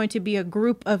that there's going to be a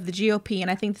group of the GOP,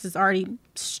 and I think this has already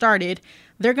started.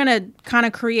 They're going to kind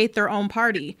of create their own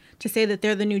party to say that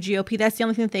they're the new GOP. That's the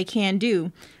only thing that they can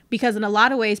do. Because in a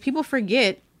lot of ways, people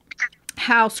forget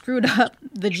how screwed up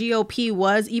the GOP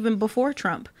was even before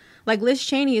Trump. Like Liz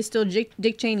Cheney is still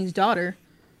Dick Cheney's daughter.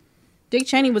 Dick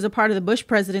Cheney was a part of the Bush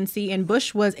presidency, and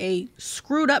Bush was a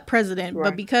screwed up president. Right.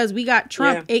 But because we got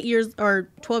Trump 8 years or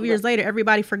 12 years later,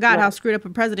 everybody forgot how screwed up a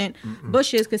president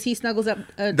Bush is because he snuggles up.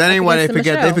 That ain't why they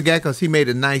forget. They forget because he made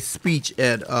a nice speech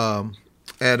at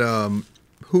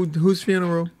whose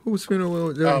funeral? Whose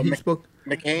funeral? He spoke.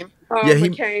 McCain.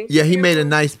 McCain. He made a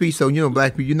nice speech. So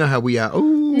black people, you know how we are.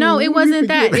 Ooh, no, it wasn't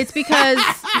that. It's because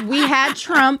we had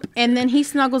Trump, and then he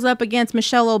snuggles up against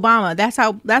Michelle Obama.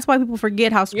 That's why people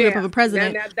forget how screwed up of a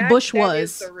president Bush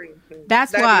was.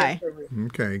 That's why.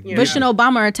 Okay. Bush and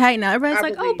Obama are tight now. Everybody's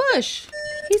like, "Oh, Bush,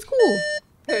 he's cool."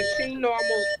 Because she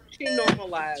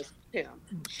normalized him.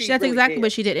 That's exactly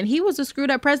what she did, and he was a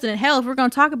screwed up president. Hell, if we're going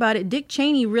to talk about it, Dick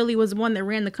Cheney really was the one that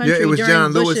ran the country. Yeah, it was during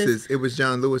John Bush's. Lewis's. It was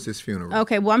John Lewis's funeral.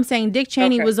 Okay, well, I'm saying Dick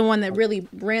Cheney was the one that really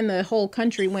ran the whole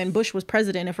country when Bush was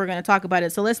president. If we're going to talk about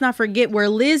it, so let's not forget where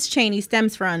Liz Cheney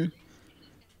stems from.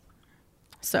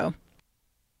 So,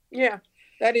 yeah,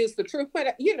 that is the truth.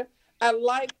 But I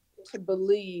like to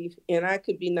believe, and I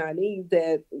could be naive,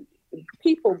 that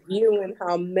people viewing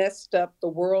how messed up the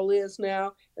world is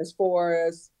now, as far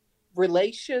as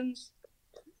relations,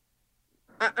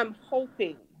 I'm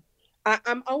hoping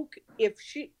I'm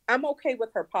okay with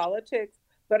her politics,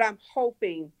 but I'm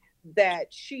hoping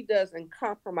that she doesn't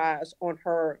compromise on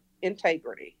her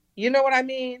integrity. You know what I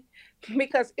mean?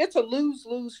 Because it's a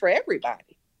lose-lose for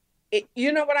everybody.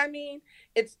 You know what I mean?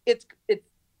 It's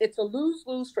a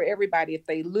lose-lose for everybody. If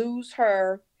they lose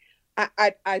her,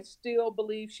 I still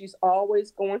believe she's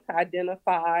always going to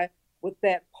identify with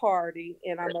that party,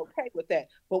 and I'm okay with that.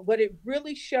 But what it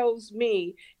really shows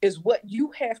me is what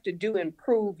you have to do and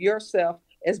prove yourself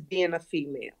as being a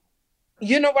female.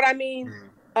 You know what I mean?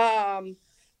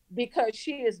 Because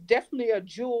she is definitely a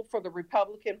jewel for the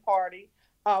Republican Party.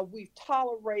 We've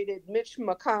tolerated Mitch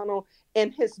McConnell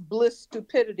and his bliss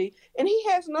stupidity, and he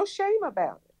has no shame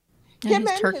about it. And him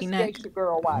and his gangster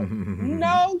girl wife.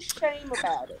 No shame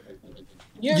about it.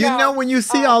 You know when you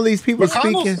see all these people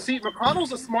speaking.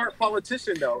 McConnell's a smart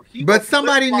politician, though. But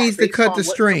somebody needs to cut the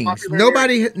strings.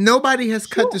 Nobody has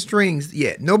cut the strings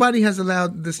yet. Nobody has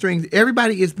allowed the strings.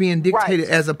 Everybody is being dictated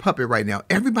as a puppet right now.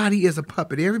 Everybody is a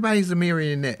puppet. Everybody's a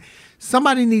marionette.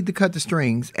 Somebody need to cut the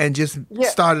strings and just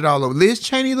start it all over. Liz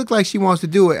Cheney looked like she wants to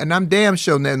do it, and I'm damn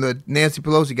sure that Nancy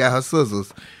Pelosi got her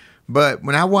scissors. But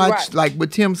when I watch, Right. like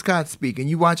with Tim Scott speaking,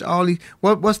 you watch all these.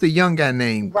 What's the young guy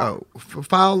named?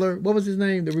 Fowler. What was his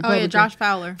name? The Republican. Josh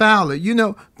Fowler. Fowler. You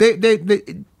know, they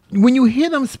when you hear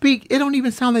them speak, it don't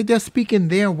even sound like they're speaking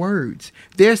their words.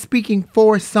 They're speaking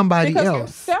for somebody Because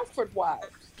else. they're Stepford wives.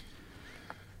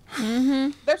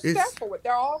 Mm-hmm. They're Stepford.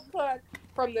 They're all cut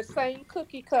from the same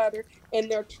cookie cutter, and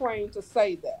they're trained to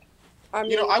say that. I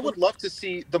mean, I would love to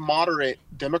see the moderate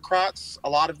Democrats, a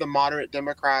lot of the moderate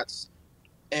Democrats,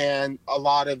 and a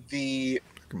lot of the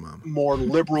more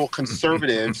liberal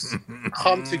conservatives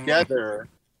come together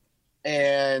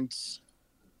and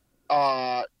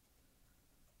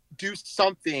do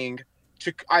something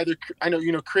to either, I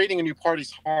know, creating a new party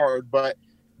is hard, but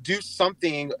do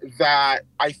something that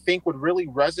I think would really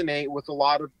resonate with a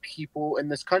lot of people in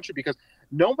this country, because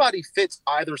nobody fits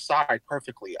either side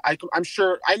perfectly. I'm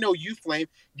sure, I know you, Flame,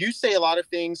 you say a lot of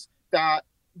things that,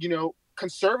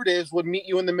 conservatives would meet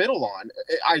you in the middle on,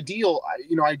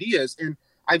 ideas. And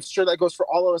I'm sure that goes for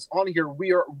all of us on here.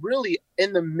 We are really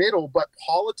in the middle, but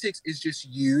politics is just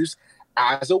used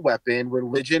as a weapon.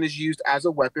 Religion is used as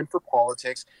a weapon for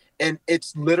politics. And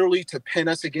it's literally to pin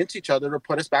us against each other, to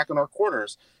put us back in our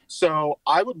corners. So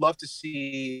I would love to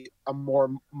see a more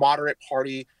moderate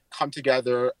party come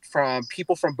together from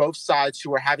people from both sides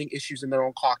who are having issues in their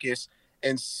own caucus,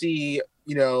 and see,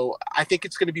 I think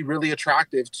it's going to be really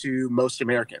attractive to most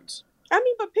Americans. I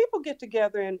mean, but people get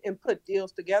together and put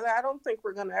deals together. I don't think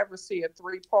we're going to ever see a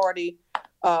 3-party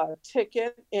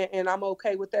ticket, and I'm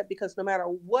okay with that, because no matter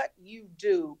what you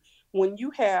do, when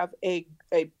you have a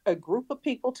group of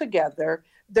people together,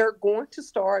 they're going to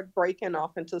start breaking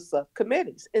off into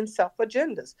subcommittees and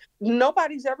self-agendas.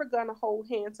 Nobody's ever going to hold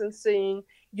hands and sing,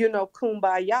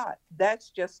 Kumbaya. That's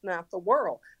just not the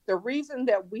world. The reason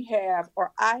that we have,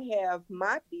 or I have,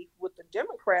 my beef with the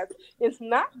Democrats is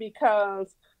not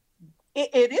because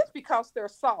it is because they're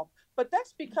soft, but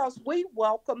that's because we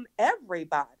welcome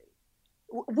everybody.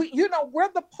 We're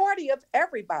the party of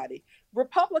everybody.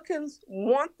 Republicans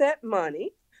want that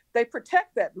money. They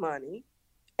protect that money.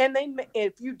 And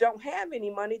if you don't have any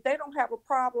money, they don't have a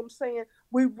problem saying,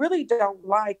 we really don't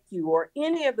like you, or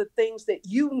any of the things that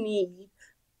you need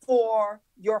for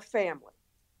your family.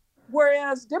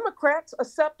 Whereas Democrats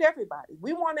accept everybody.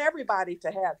 We want everybody to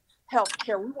have health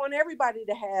care. We want everybody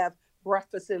to have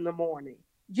breakfast in the morning.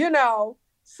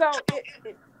 So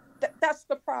that's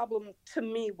the problem to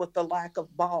me with the lack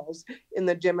of balls in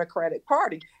the Democratic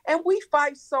Party. And we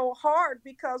fight so hard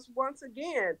because, once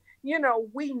again,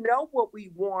 we know what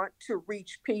we want to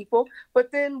reach people,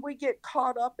 but then we get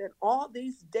caught up in all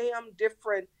these damn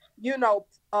different,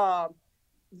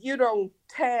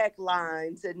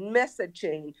 taglines and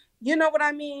messaging. You know what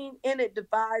I mean? And it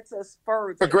divides us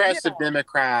further. Progressive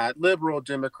Democrat, liberal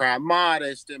Democrat,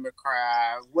 modest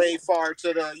Democrat, way far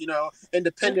to the,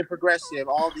 independent progressive,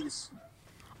 all these.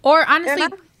 Or honestly,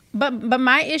 but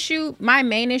my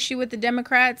main issue with the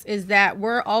Democrats is that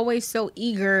we're always so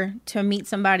eager to meet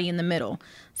somebody in the middle.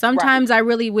 Sometimes I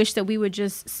really wish that we would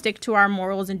just stick to our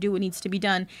morals and do what needs to be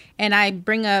done. And I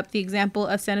bring up the example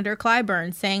of Senator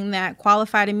Clyburn saying that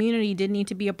qualified immunity didn't need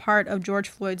to be a part of George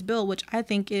Floyd's bill, which I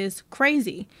think is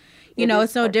crazy.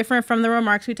 It's no different from the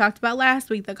remarks we talked about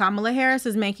last week that Kamala Harris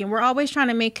is making. We're always trying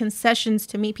to make concessions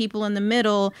to meet people in the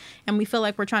middle, and we feel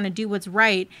like we're trying to do what's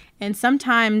right. And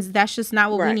sometimes that's just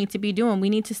not what we need to be doing. We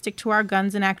need to stick to our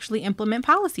guns and actually implement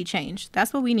policy change.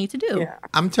 That's what we need to do. Yeah.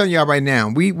 I'm telling y'all right now,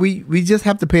 we just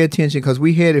have to pay attention, because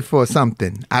we headed for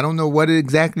something. I don't know what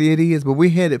exactly it is, but we're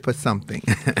headed for something.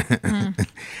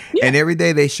 And every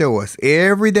day they show us.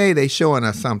 Every day they showing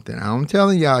us something. I'm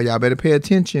telling y'all better pay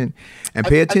attention and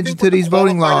pay attention to these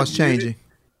voting laws changing.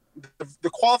 The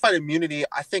qualified immunity,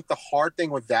 I think the hard thing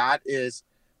with that is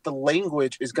the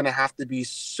language is going to have to be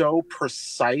so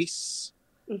precise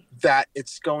that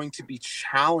it's going to be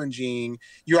challenging.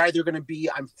 You're either going to be,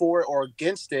 I'm for it or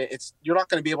against it. You're not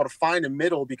going to be able to find a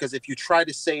middle, because if you try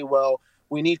to say, well,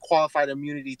 we need qualified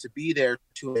immunity to be there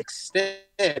to an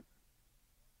extent,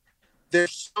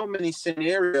 there's so many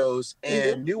scenarios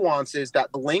and nuances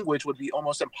that the language would be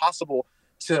almost impossible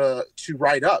to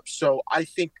write up. So I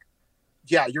think,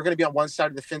 you're going to be on one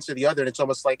side of the fence or the other, and it's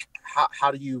almost like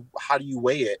how do you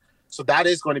weigh it? So that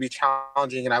is going to be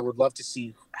challenging, and I would love to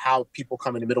see how people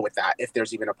come in the middle with that, if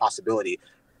there's even a possibility.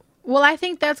 Well, I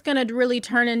think that's going to really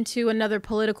turn into another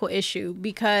political issue,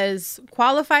 because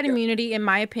qualified immunity, in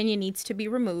my opinion, needs to be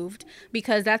removed,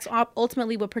 because that's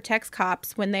ultimately what protects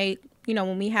cops when they,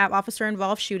 when we have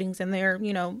officer-involved shootings and they're,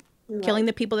 killing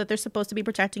the people that they're supposed to be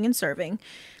protecting and serving.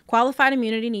 qualified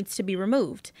immunity needs to be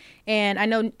removed. And I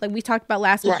know, like we talked about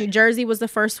last week, Right. New Jersey was the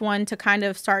first one to kind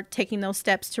of start taking those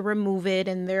steps to remove it.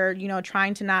 And they're,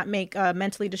 trying to not make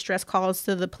mentally distressed calls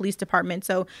to the police department.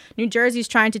 So New Jersey's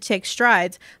trying to take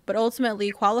strides. But ultimately,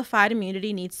 qualified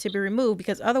immunity needs to be removed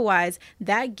because otherwise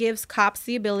that gives cops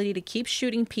the ability to keep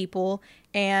shooting people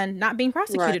and not being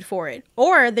prosecuted Right. for it.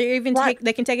 Or they even Right.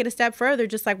 they can take it a step further,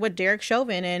 just like what Derek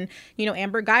Chauvin and,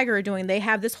 Amber Geiger are doing. They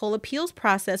have this whole appeals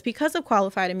process because of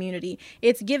qualified immunity.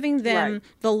 It's giving them Right.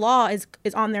 the law is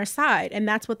on their side. And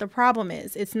that's what the problem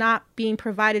is. It's not being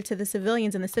provided to the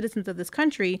civilians and the citizens of this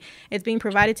country. It's being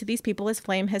provided to these people, as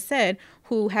Flame has said,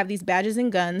 who have these badges and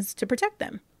guns to protect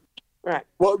them. Right.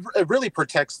 Well, it really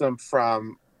protects them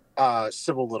from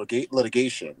civil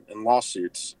litigation and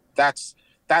lawsuits. That's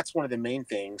one of the main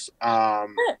things.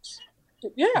 Yes.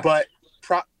 Yeah. But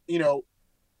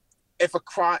if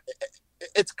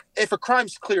a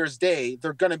crime's clear as day,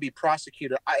 they're going to be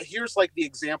prosecuted. Here's like the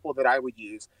example that I would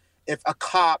use: if a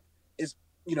cop is,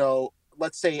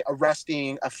 let's say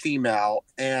arresting a female,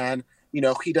 and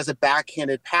he does a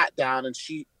backhanded pat down, and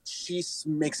she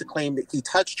makes a claim that he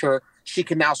touched her, she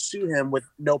can now sue him with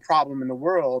no problem in the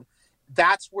world.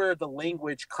 That's where the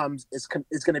language is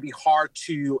going to be hard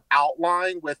to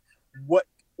outline with what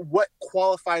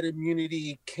qualified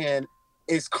immunity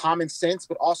is common sense,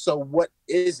 but also what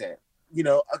isn't.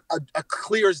 A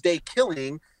clear as day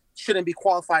killing shouldn't be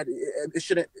qualified. It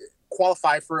shouldn't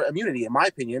qualify for immunity, in my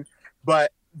opinion.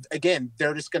 But again,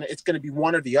 it's going to be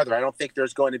one or the other. I don't think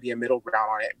there's going to be a middle ground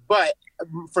on it. But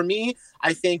for me,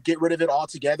 I think get rid of it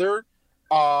altogether.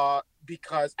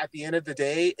 Because at the end of the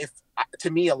day,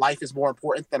 to me, a life is more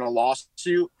important than a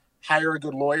lawsuit. Hire a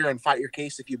good lawyer and fight your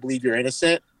case if you believe you're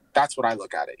innocent. That's what I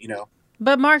look at it,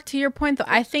 But Mark, to your point, though,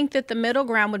 I think that the middle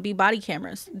ground would be body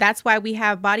cameras. That's why we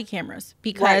have body cameras.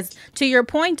 Because to your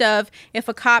point of if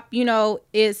a cop,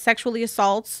 is sexually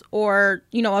assaults or,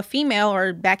 a female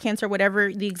or backhands or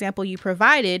whatever the example you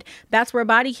provided, that's where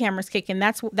body cameras kick in.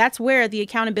 That's where the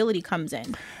accountability comes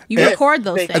in. You record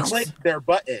those they things. click their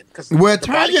button. Well,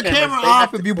 turn your camera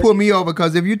off if you pull me over,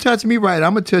 because if you touch me right,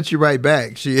 I'm going to touch you right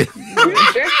back. Shit.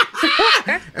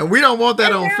 And we don't want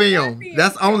that on film.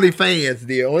 That's only fans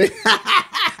deal.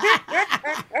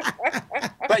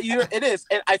 But it is.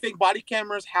 And I think body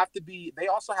cameras they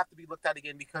also have to be looked at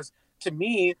again, because to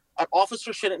me, an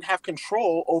officer shouldn't have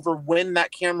control over when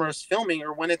that camera is filming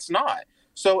or when it's not.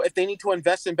 So if they need to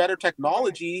invest in better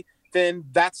technology, then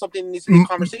that's something that needs to be a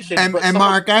conversation. And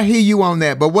Mark, I hear you on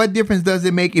that. But what difference does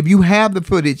it make if you have the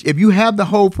footage, if you have the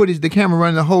whole footage, the camera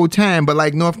running the whole time, but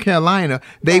like North Carolina,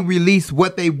 they released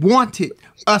what they wanted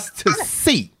us to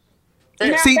see.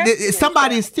 See,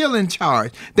 somebody is still in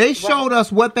charge. They showed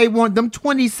us what they want, them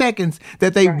 20 seconds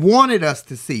that they wanted us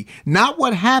to see. Not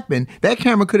what happened. That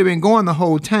camera could have been going the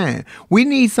whole time. We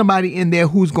need somebody in there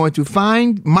who's going to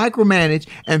micromanage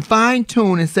and fine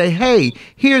tune and say, hey,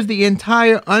 here's the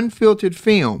entire unfiltered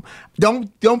film.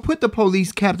 Don't put the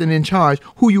police captain in charge,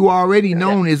 who you already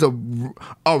known is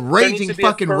a raging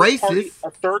fucking racist. A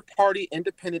third party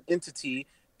independent entity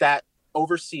that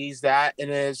oversees that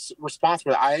and is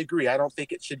responsible. I agree. I don't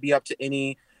think it should be up to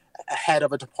any head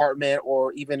of a department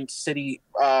or even city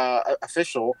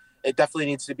official. It definitely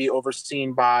needs to be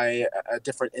overseen by a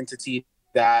different entity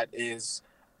that is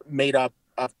made up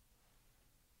of.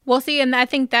 Well, see, and I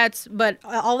think but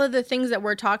all of the things that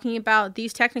we're talking about,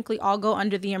 these technically all go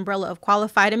under the umbrella of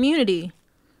qualified immunity.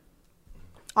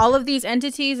 All of these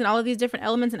entities and all of these different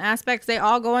elements and aspects, they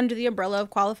all go under the umbrella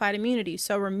of qualified immunity.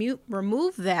 So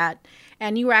remove that,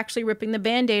 and you are actually ripping the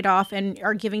Band-Aid off and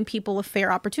are giving people a fair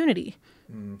opportunity.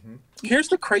 Mm-hmm. Here's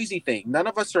the crazy thing. None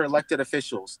of us are elected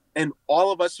officials, and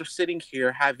all of us are sitting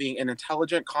here having an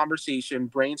intelligent conversation,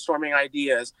 brainstorming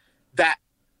ideas that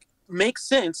make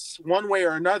sense one way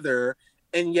or another,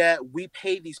 and yet we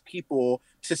pay these people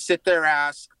to sit their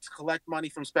ass, to collect money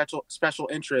from special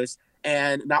interests,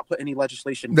 and not put any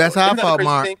legislation. That's our fault,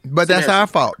 Mark. But that's our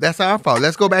fault. That's our fault.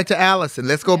 Let's go back to Allison.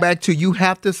 Let's go back to you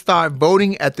have to start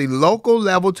voting at the local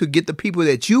level to get the people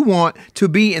that you want to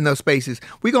be in those spaces.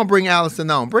 We're going to bring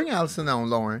Allison on. Bring Allison on,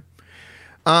 Lauren.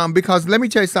 Because let me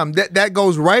tell you something. That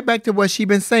goes right back to what she's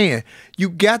been saying.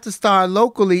 You got to start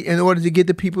locally in order to get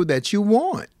the people that you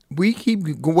want. We keep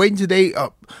waiting till they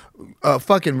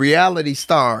fucking reality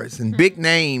stars and big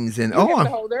names and have to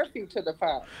hold their feet to the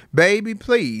fire. Baby,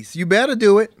 please, you better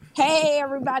do it. Hey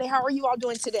everybody, how are you all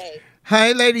doing today?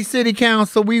 Hey, Lady City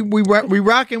Council, we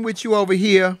rocking with you over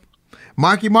here.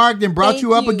 Marky Mark then brought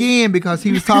you up again because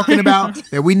he was talking about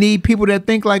that we need people that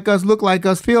think like us, look like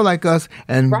us, feel like us,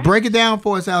 and break it down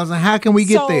for us, Allison. How can we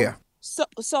get there?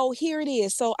 So here it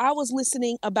is. So I was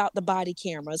listening about the body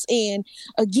cameras. And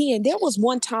again, there was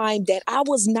one time that I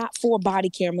was not for body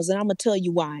cameras. And I'm going to tell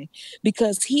you why.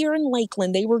 Because here in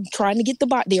Lakeland, they were trying to get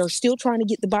they are still trying to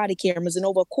get the body cameras. And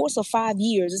over a course of 5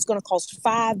 years, it's going to cost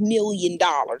 $5 million,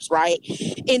 right?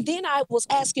 And then I was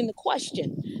asking the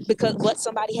question because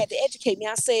somebody had to educate me.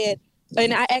 I said,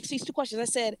 and I asked these two questions. I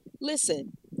said,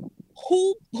 listen,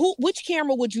 which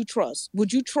camera would you trust?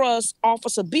 Would you trust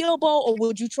Officer Bilbo or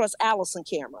would you trust Allison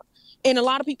camera? And a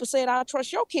lot of people said, I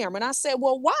trust your camera. And I said,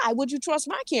 well, why would you trust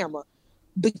my camera?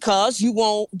 Because you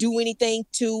won't do anything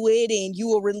to it and you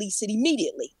will release it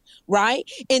immediately. Right.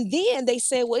 And then they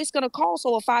said, well, it's going to cost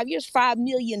over 5 years, $5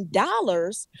 million,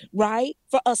 right,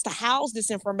 for us to house this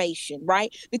information.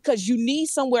 Right. Because you need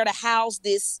somewhere to house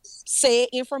this said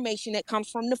information that comes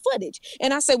from the footage.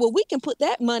 And I said, well, we can put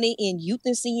that money in youth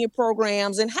and senior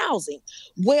programs and housing.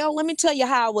 Well, let me tell you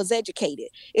how I was educated.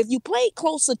 If you paid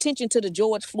close attention to the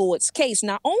George Floyd's case,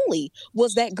 not only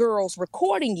was that girl's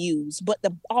recording used, but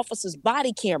the officer's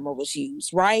body camera was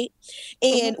used. Right.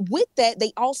 And with that,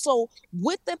 they also,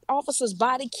 with the officer's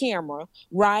body camera,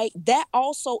 right, that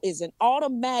also is an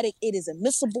automatic, it is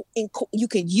admissible in you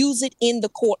can use it in the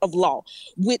court of law.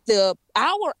 With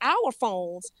our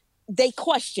phones, they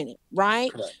question it,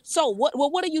 right? Correct. So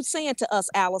what are you saying to us,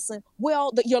 Allison?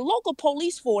 Well, your local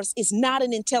police force is not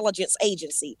an intelligence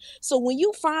agency. So when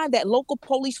you find that local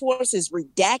police force is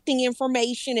redacting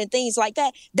information and things like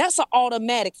that, that's an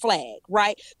automatic flag,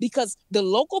 right? Because the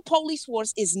local police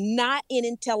force is not an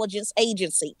intelligence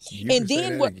agency. And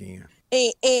then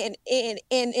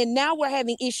and now we're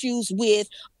having issues with,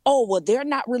 oh, well, they're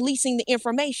not releasing the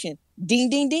information.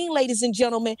 Ding, ding, ding, ladies and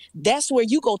gentlemen. That's where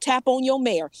you go tap on your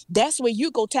mayor. That's where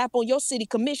you go tap on your city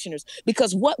commissioners.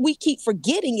 Because what we keep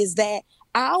forgetting is that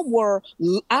our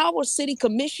city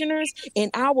commissioners and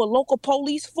our local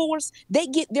police force, they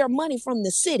get their money from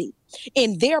the city.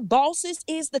 And their bosses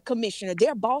is the commissioner.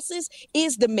 Their bosses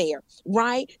is the mayor,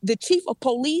 right? The chief of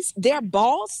police, their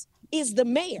boss is the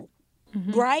mayor,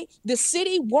 right? The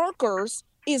city workers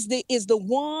is the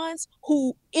ones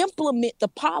who implement the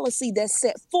policy that's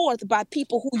set forth by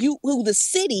people who the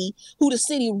city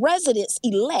residents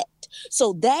elect.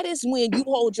 So that is when you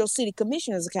hold your city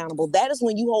commissioners accountable. That is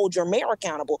when you hold your mayor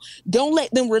accountable. Don't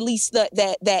let them release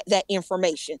that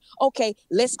information. Okay,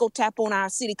 let's go tap on our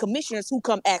city commissioners who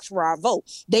come ask for our vote.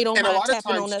 They don't mind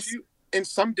tapping on us. In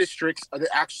some districts,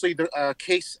 actually, the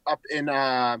case up in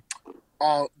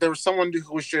there was someone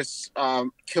who was just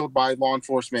killed by law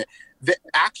enforcement. That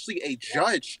actually a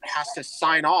judge has to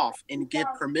sign off and give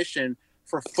permission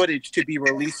for footage to be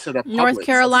released to the public. North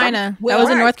Carolina. That was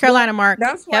in North Carolina, Mark.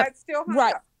 That's why it's still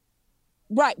hot.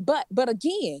 Right. But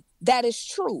again, that is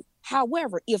true.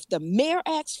 However, if the mayor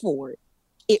asks for it,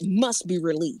 it must be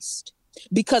released.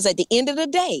 Because at the end of the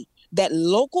day, that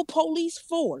local police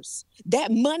force,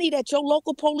 that money that your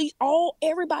local police,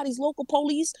 everybody's local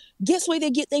police, guess where they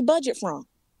get their budget from?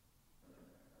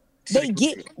 They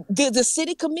get the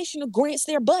city commissioner grants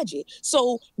their budget.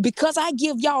 So because I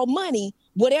give y'all money,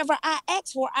 whatever I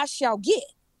ask for, I shall get.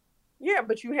 Yeah,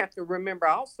 but you have to remember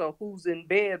also who's in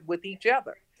bed with each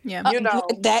other. Yeah,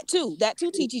 that too,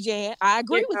 TT Jan. I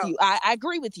agree with you. I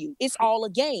agree with you. It's all a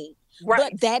game.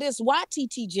 Right. But that is why,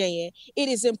 TT Jan, it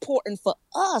is important for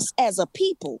us as a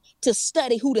people to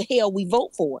study who the hell we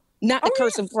vote for. Not to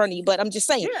curse in front of you, but I'm just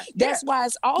saying. That's why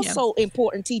it's also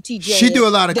important, TT Jan. She do a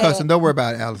lot of cussing. Don't worry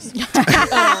about it, Alice.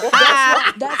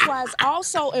 That's why it's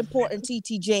also important,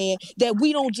 TT Jan, that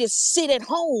we don't just sit at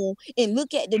home and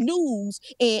look at the news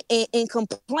and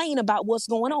complain about what's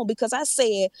going on. Because I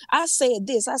said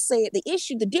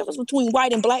the difference between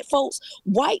white and black folks,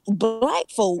 black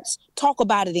folks talk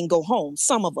about it and go home.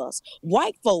 Some of us.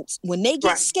 White folks, when they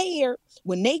get scared,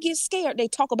 they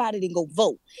talk about it and go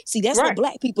vote. See, that's what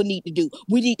black people need to do.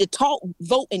 We need to talk,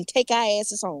 vote, and take our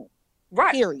asses home.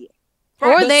 Right. Period.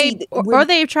 Or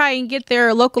they try and get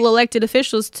their local elected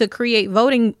officials to create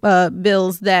voting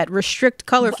bills that restrict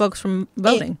colored folks from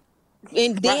voting.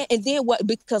 And then what?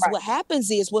 Because what happens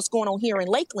is what's going on here in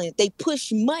Lakeland. They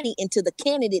push money into the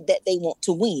candidate that they want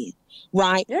to win.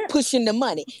 Right? Yeah. Pushing the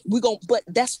money. But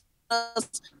that's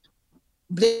what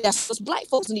black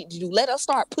folks need to do. Let us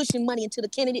start pushing money into the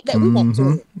candidate that we want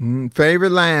to win.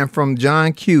 Favorite line from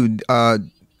John Q.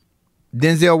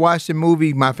 Denzel Washington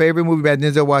movie. My favorite movie by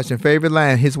Denzel Washington. Favorite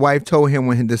line. His wife told him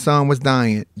when the son was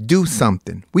dying, "Do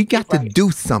something. We got to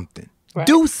do something."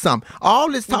 Do something.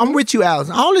 All this I'm with you,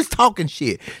 Allison. All this talking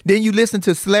shit. Then you listen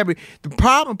to celebrity.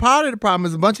 Part of the problem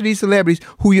is a bunch of these celebrities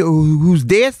who's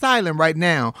dead silent right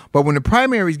now, but when the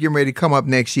primaries getting ready to come up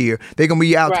next year, they're gonna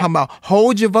be out talking about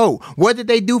hold your vote. What did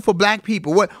they do for black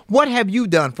people? What have you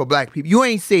done for black people? You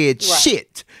ain't said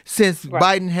shit since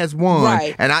Biden has won.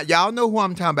 Right. And y'all know who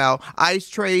I'm talking about. Ice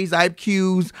trays,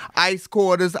 IQs, ice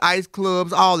quarters, ice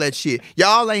clubs, all that shit.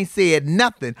 Y'all ain't said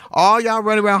nothing. All y'all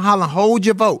running around hollering, hold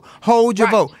your vote. Hold your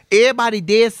vote. Everybody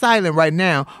dead silent right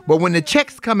now. But when the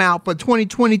checks come out for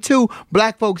 2022,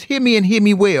 black folks, hear me and hear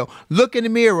me well. Look in the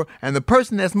mirror, and the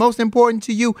person that's most important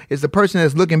to you is the person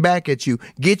that's looking back at you.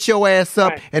 Get your ass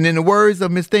up, and in the words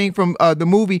of Miss Thing from the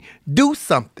movie, do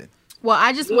something. Well,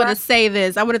 I just want to say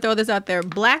this. I want to throw this out there.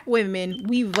 Black women,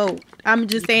 we vote. I'm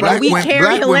just saying that we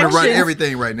carry elections. Black women run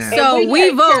everything right now. So we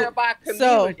vote.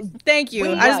 So thank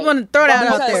you. I just want to throw that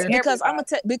out there. Because I'm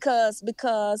gonna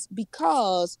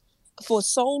because for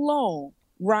so long,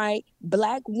 right,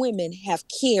 black women have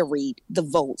carried the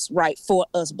votes, right, for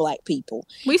us black people.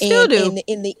 We still do.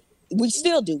 We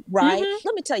still do, right? Mm-hmm.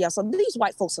 Let me tell y'all something. These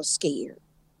white folks are scared.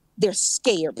 They're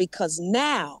scared because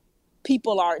now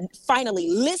people are finally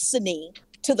listening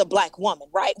to the black woman,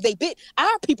 right?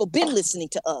 Our people been listening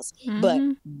to us, but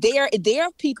their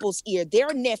people's ear,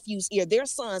 their nephew's ear, their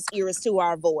son's ear is to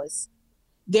our voice.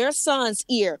 Their son's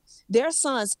ear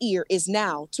is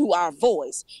now to our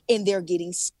voice, and they're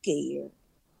getting scared,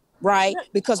 right?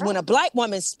 Because when a black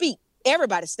woman speaks,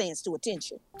 everybody stands to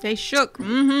attention. They shook.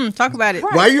 Talk about it.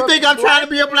 Why you think I'm trying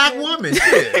to be a black woman?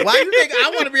 Why you think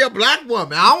I want to be a black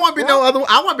woman? I don't want to be no other.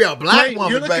 I want to be a black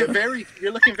woman.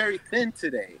 You're looking very thin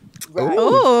today. Right.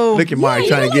 Oh, look at Mari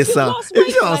trying to get some.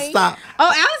 You don't stop. Oh,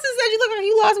 Allison said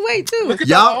you lost weight too.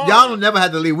 Y'all don't never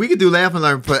have to leave. We can do Laugh and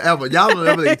Learn forever. Y'all don't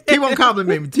ever leave. Keep on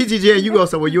complimenting me. TTJ, you go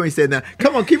somewhere you ain't said nothing.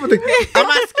 Come on, keep on. Am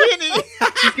I skinny?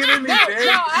 She's giving me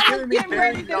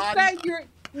very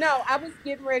No, I was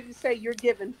getting ready to say you're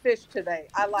giving fish today.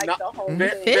 I like the whole thing.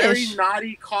 Very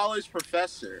naughty college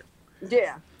professor.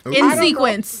 Yeah. In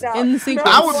sequence. In sequence.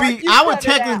 I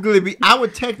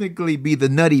would technically be the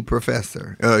nutty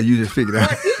professor. You just figured out.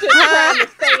 Mark, you just trying to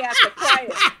stay out the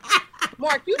class.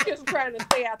 Mark, you just trying to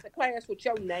stay out the class with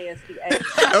your nasty ass.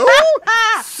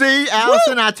 Oh, see,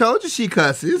 Allison, I told you she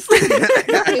cusses.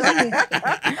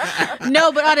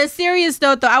 No, but on a serious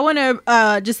note, though, I want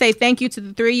to just say thank you to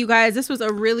the three of you guys. This was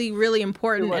a really, really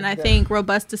important and I think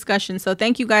robust discussion. So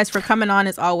thank you guys for coming on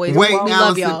as always. Wait, we Allison,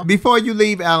 love y'all. Before you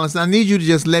leave, Allison, I need you to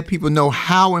just let people know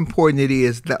how important it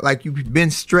is that, like, you've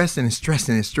been stressing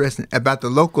about the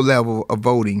local level of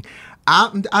voting.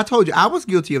 I told you I was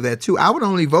guilty of that too. I would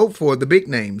only vote for the big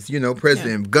names,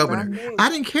 president, governor. I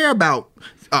didn't care about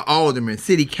alderman,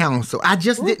 city council. I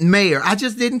just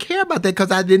didn't care about that because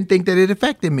I didn't think that it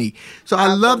affected me. So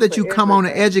I love that you come on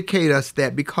and educate us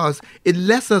that, because it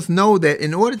lets us know that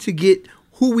in order to get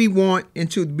who we want and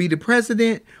to be the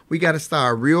president, we got to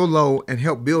start real low and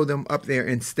help build them up there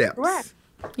in steps. Right.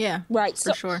 Yeah, right.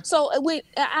 For sure. So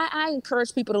I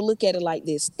encourage people to look at it like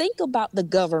this. Think about the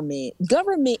government.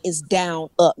 Government is down,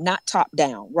 up, not top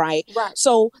down, right? Right.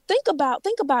 So think about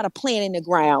a plant in the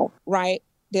ground, right?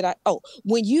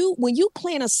 When you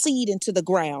plant a seed into the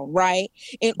ground, right?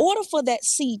 In order for that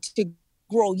seed to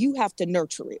grow, you have to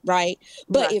nurture it, right?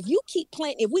 But if we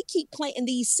keep planting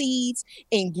these seeds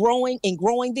and growing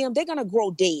them, they're gonna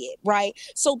grow dead, right?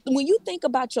 So when you think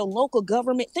about your local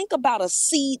government, think about a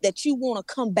seed that you want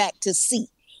to come back to see.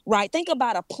 Right. Think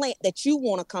about a plant that you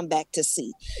want to come back to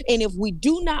see. And if we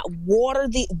do not water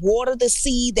the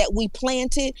seed that we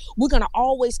planted, we're going to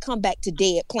always come back to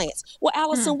dead plants. Well,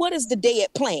 Allison, what is the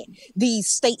dead plant? These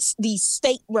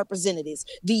state representatives,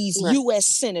 these U.S.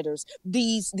 senators,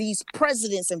 these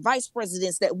presidents and vice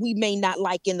presidents that we may not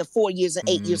like in the 4 years and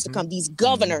 8 years to come, these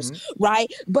governors,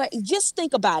 right? But just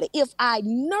think about it. If I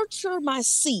nurture my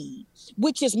seed,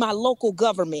 which is my local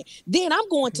government, then I'm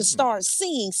going to start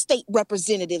seeing state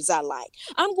representatives I like.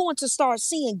 I'm going to start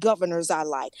seeing governors I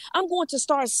like. I'm going to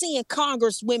start seeing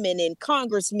congresswomen and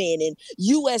congressmen and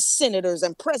U.S. senators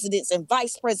and presidents and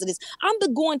vice presidents.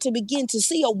 I'm going to begin to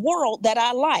see a world that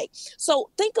I like. So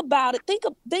think about it.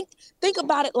 Think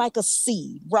about it like a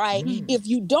seed, right? If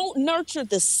you don't nurture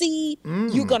the seed,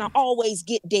 you're going to always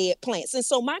get dead plants. And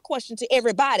so my question to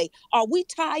everybody, are we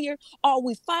tired? Are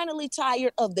we finally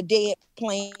tired of the dead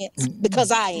plants?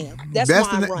 Because I am.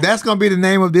 That's going to be the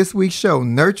name of this week's show,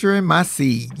 Nurturing My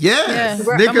Seed. Yes.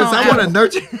 Because I want to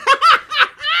nurture.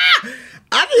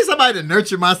 I need somebody to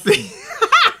nurture my seed.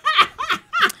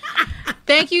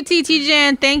 Thank you, TT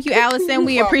Jen. Thank you, Allison.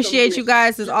 We appreciate you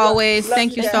guys as always.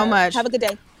 Thank you so much. Have a good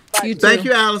day. Thank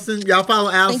you, Allison. Y'all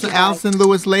follow Allison. you, guys. Allison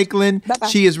Lewis Lakeland. Bye-bye.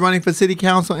 She is running for city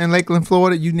council in Lakeland,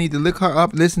 Florida. You need to look her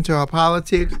up, listen to her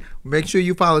politics. Make sure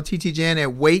you follow TT Jan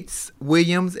at Waits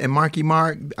Williams and Marky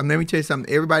Mark. Let me tell you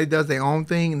something. Everybody does their own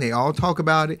thing, and they all talk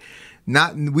about it.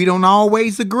 We don't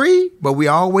always agree, but we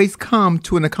always come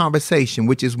to a conversation,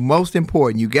 which is most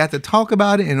important. You got to talk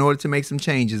about it in order to make some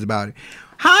changes about it.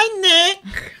 Hi,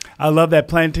 Nick. I love that,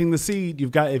 planting the seed.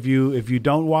 You've got if you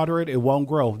don't water it, it won't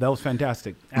grow. That was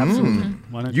fantastic. Absolutely.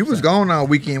 100%. You was gone all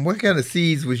weekend. What kind of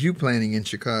seeds was you planting in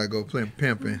Chicago,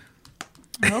 pimping?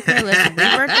 Okay, let's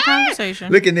revert the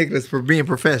conversation. Look at Nicholas for being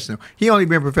professional. He only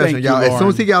been professional, Thank y'all. you, As soon as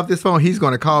Lauren. he get off this phone, he's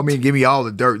going to call me and give me all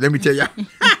the dirt. Let me tell y'all.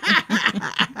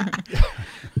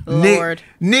 Lord.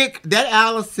 Nick, that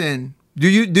Allison, do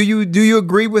you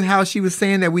agree with how she was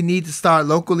saying that we need to start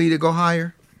locally to go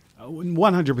higher?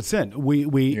 100%.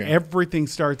 We everything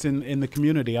starts in the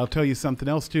community. I'll tell you something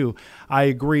else too. I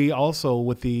agree also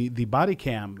with the body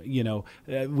cam. You know,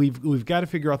 we've got to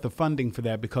figure out the funding for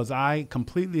that, because I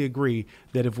completely agree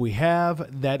that if we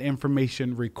have that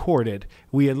information recorded,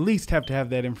 we at least have to have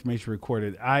that information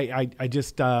recorded. I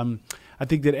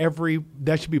think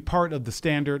that should be part of the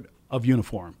standard of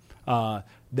uniform.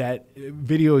 That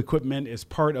video equipment is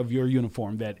part of your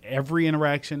uniform, that every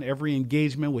interaction, every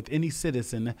engagement with any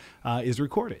citizen is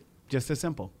recorded. Just as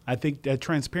simple. I think that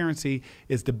transparency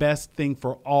is the best thing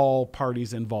for all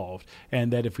parties involved.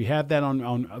 And that if we have that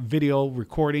on video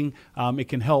recording, it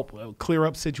can help clear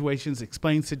up situations,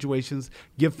 explain situations,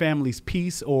 give families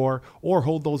peace, or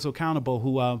hold those accountable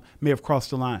who may have crossed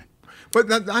the line.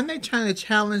 But aren't they trying to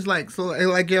challenge, like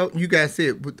you guys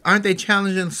said, aren't they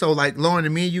challenging? So like Lauren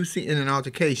and me and you see in an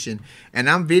altercation, and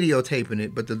I'm videotaping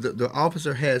it, but the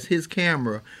officer has his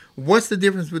camera. What's the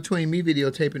difference between me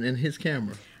videotaping and his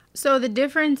camera? So the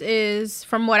difference is,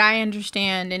 from what I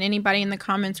understand, and anybody in the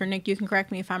comments, or Nick, you can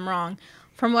correct me if I'm wrong.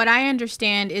 From what I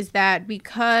understand is that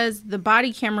because the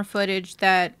body camera footage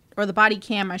or the body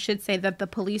cam, I should say, that the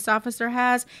police officer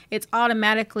has, it's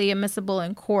automatically admissible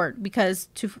in court because,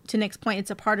 to Nick's point, it's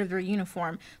a part of their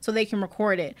uniform, so they can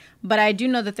record it. But I do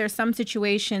know that there's some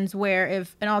situations where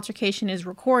if an altercation is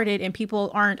recorded and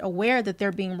people aren't aware that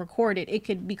they're being recorded, it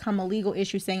could become a legal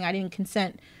issue saying, I didn't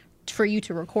consent for you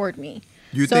to record me.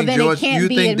 You think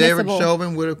Derek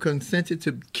Chauvin would have consented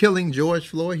to killing George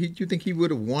Floyd? You think he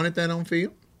would have wanted that on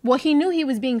film? Well, he knew he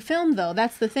was being filmed, though.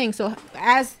 That's the thing. So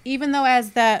even though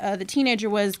the teenager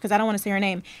was, because I don't want to say her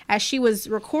name, as she was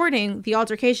recording the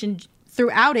altercation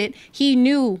throughout it, he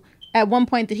knew at one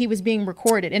point that he was being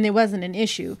recorded and it wasn't an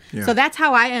issue. Yeah. So that's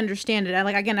how I understand it.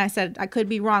 I said I could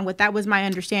be wrong, but that was my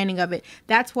understanding of it.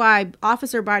 That's why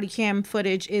officer body cam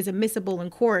footage is admissible in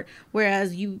court,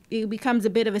 whereas it becomes a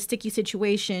bit of a sticky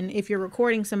situation if you're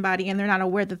recording somebody and they're not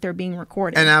aware that they're being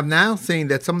recorded. And I've now seen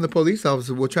that some of the police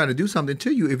officers will try to do something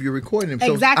to you if you're recording them.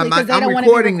 So exactly, because they don't want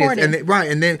to be recorded.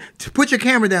 And then to put your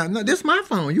camera down. No, this is my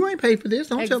phone. You ain't paid for this.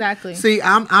 Don't exactly. See,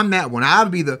 I'm that one. I'll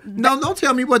be don't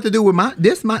tell me what to do with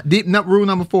rule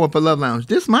number 4 for Love Lounge.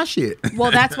 This is my shit. Well,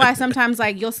 that's why sometimes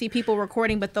you'll see people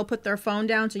recording, but they'll put their phone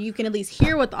down so you can at least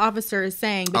hear what the officer is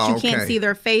saying, but you can't see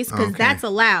their face because that's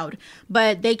allowed.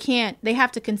 But they can't. They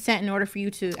have to consent in order for you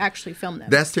to actually film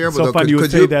them. That's terrible. So funny you would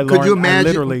say that, Lauren. Could you imagine? I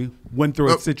literally went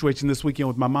through a situation this weekend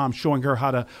with my mom, showing her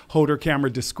how to hold her camera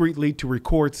discreetly to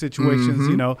record situations,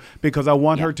 because I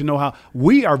want her to know how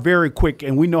we are very quick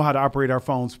and we know how to operate our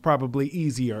phones probably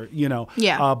easier,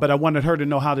 but I wanted her to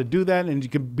know how to do that, and you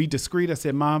can be discreet. I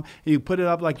said, Mom, you put it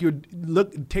up like you're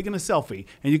taking a selfie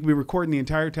and you can be recording the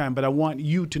entire time, but I want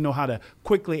you to know how to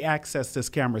quickly access this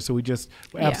camera. So we just,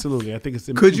 absolutely, I think it's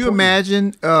important. Could you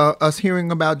imagine us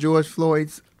hearing about George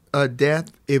Floyd's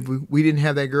death if we didn't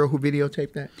have that girl who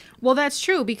videotaped that? Well, that's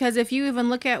true, because if you even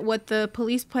look at what the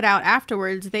police put out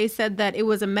afterwards, they said that it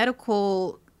was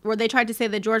where they tried to say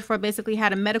that George Floyd basically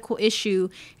had a medical issue,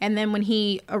 and then when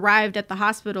he arrived at the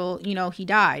hospital, he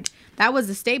died. That was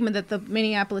the statement that the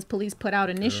Minneapolis police put out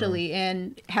initially,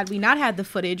 and had we not had the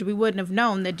footage, we wouldn't have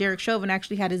known that Derek Chauvin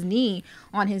actually had his knee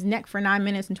on his neck for 9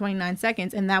 minutes and 29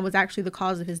 seconds, and that was actually the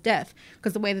cause of his death.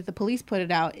 Because the way that the police put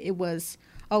it out, it was,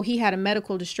 he had a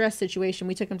medical distress situation.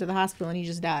 We took him to the hospital, and he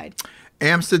just died.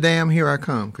 Amsterdam, here I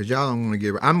come, because y'all don't want to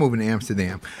give it. I'm moving to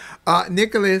Amsterdam.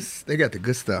 Nicholas, they got the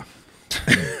good stuff.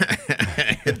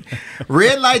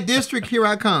 Red light district, here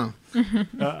I come.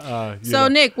 So,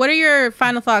 Nick, what are your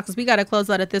final thoughts? Because we got to close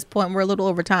out at this point. We're a little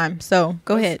over time. So,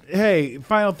 go ahead. Hey,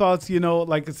 final thoughts.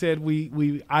 Like I said,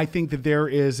 I think that there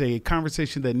is a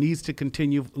conversation that needs to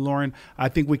continue, Lauren. I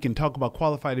think we can talk about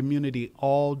qualified immunity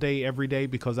all day, every day,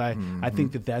 because I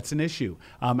think that that's an issue.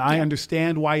 I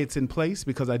understand why it's in place,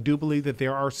 because I do believe that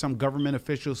there are some government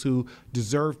officials who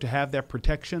deserve to have that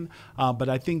protection. But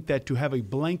I think that to have a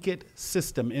blanket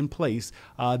system in place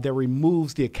that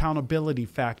removes the accountability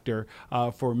factor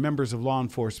for members of law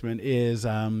enforcement is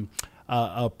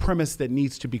a premise that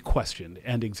needs to be questioned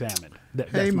and examined.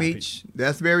 Hey, Meech,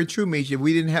 that's very true, Meech. If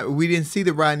we didn't see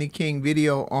the Rodney King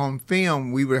video on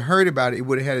film, we would have heard about it. It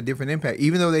would have had a different impact.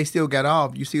 Even though they still got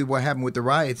off, you see what happened with the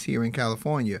riots here in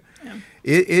California. Yeah.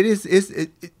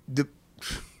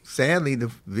 Sadly, the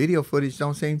video footage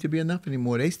don't seem to be enough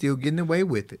anymore. They still getting away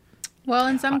with it. Well,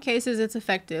 in some cases, it's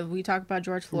effective. We talked about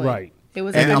George Floyd. Right. It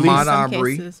was and effective in Ahmaud some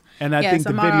Arbery. cases. And I think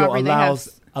the video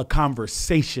allows a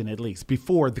conversation, at least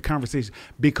before the conversation,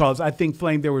 because I think,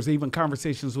 Flame, there was even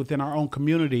conversations within our own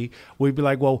community. We'd be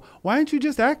like, well, why don't you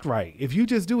just act right? If you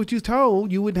just do what you're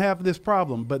told, you wouldn't have this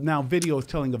problem. But now video is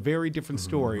telling a very different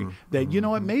story that, you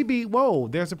know what, maybe, whoa,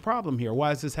 there's a problem here.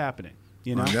 Why is this happening?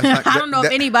 I don't know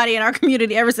if anybody in our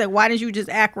community ever said, why didn't you just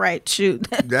act right? Shoot.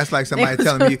 That's like somebody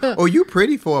telling me, oh, you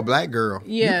pretty for a black girl.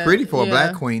 Yeah, you pretty for a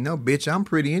black queen. No, bitch, I'm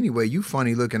pretty anyway. You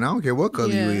funny looking. I don't care what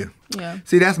color you is. Yeah.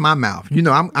 See, that's my mouth.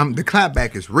 I'm the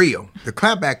clapback is real. The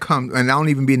clapback comes, and I don't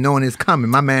even be knowing it's coming.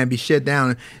 My man be shut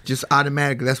down just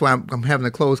automatically. That's why I'm having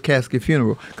a closed casket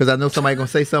funeral, because I know somebody gonna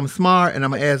say something smart, and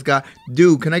I'm gonna ask God,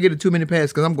 dude, can I get a 2-minute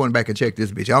pass? Because I'm going back and check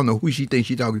this bitch. I don't know who she thinks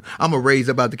she talking. I'm gonna raise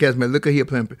about the casket. Look at here,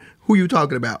 pimping. Who you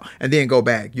talking about? And then go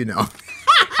back.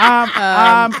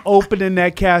 I'm opening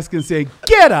that casket and saying,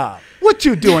 get up. What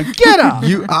you doing? Get up.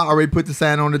 I already put the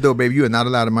sign on the door, baby. You are not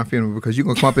allowed at my funeral, because you're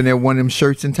going to come up in there with one of them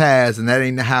shirts and ties, and that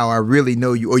ain't how I really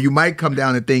know you. Or you might come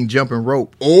down the thing jumping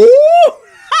rope. Oh!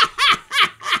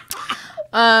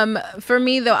 For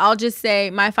me, though, I'll just say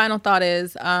my final thought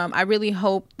is I really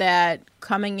hope that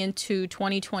coming into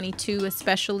 2022,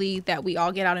 especially, that we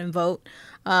all get out and vote.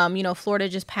 Florida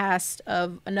just passed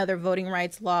another voting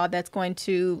rights law that's going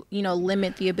to,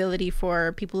 limit the ability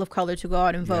for people of color to go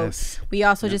out and vote. Yes. We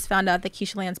also just found out that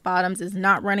Keisha Lance Bottoms is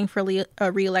not running for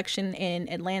re-election in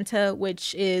Atlanta,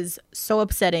 which is so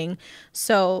upsetting.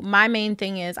 So my main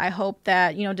thing is I hope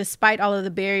that, despite all of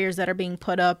the barriers that are being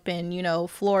put up in,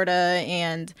 Florida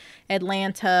and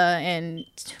Atlanta and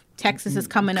Texas is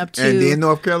coming up too, and then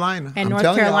North Carolina. And North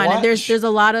Carolina, there's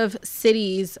a lot of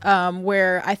cities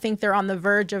where I think they're on the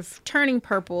verge of turning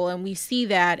purple, and we see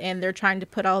that, and they're trying to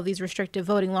put all of these restrictive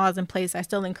voting laws in place. I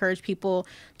still encourage people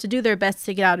to do their best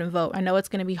to get out and vote. I know it's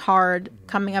going to be hard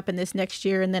coming up in this next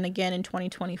year, and then again in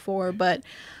 2024, but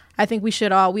I think we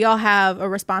all have a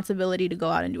responsibility to go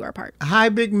out and do our part. Hi,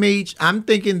 Big Meech. I'm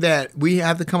thinking that we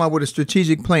have to come up with a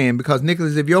strategic plan, because,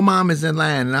 Nicholas, if your mom is in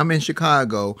line and I'm in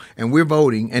Chicago and we're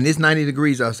voting and it's 90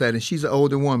 degrees outside and she's an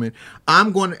older woman,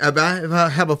 if I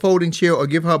have a folding chair or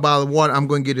give her a bottle of water, I'm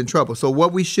going to get in trouble. So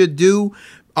what we should do,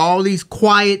 all these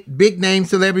quiet, big-name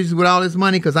celebrities with all this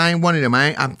money, because I ain't one of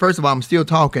them. First of all, I'm still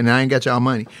talking and I ain't got y'all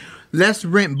money. Let's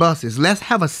rent buses. Let's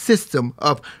have a system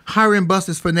of hiring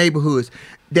buses for neighborhoods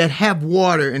that have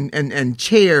water and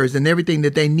chairs and everything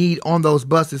that they need on those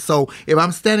buses. So if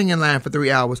I'm standing in line for 3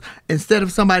 hours, instead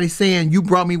of somebody saying, you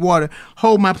brought me water,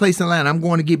 hold my place in line, I'm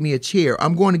going to get me a chair.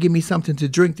 I'm going to give me something to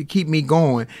drink to keep me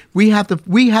going. We have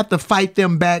to fight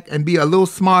them back and be a little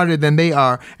smarter than they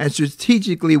are and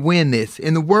strategically win this.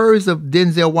 In the words of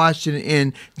Denzel Washington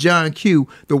and John Q,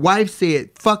 the wife said,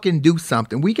 fucking do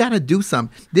something. We got to do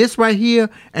something. This right here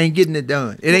ain't getting it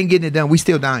done. It ain't getting it done. We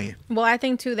still dying. Well, I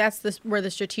think, too, that's where the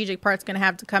strategic part's going to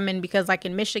have to come in, because like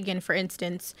in Michigan, for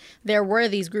instance, there were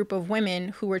these group of women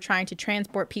who were trying to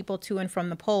transport people to and from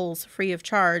the polls free of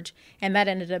charge, and that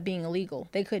ended up being illegal.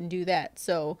 They couldn't do that.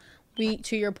 So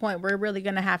to your point, we're really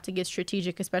going to have to get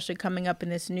strategic, especially coming up in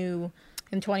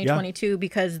 2022,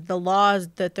 because the laws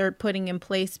that they're putting in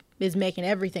place is making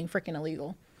everything freaking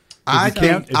illegal. If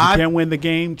you can't win the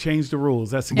game, change the rules.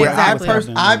 That's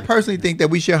exactly I personally think that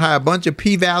we should hire a bunch of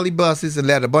P-Valley buses and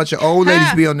let a bunch of old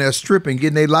ladies be on there stripping,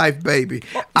 getting their life, baby.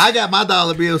 I got my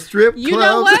dollar bill strip clubs. You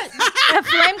know what?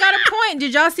 Flame got a point.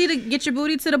 Did y'all see the Get Your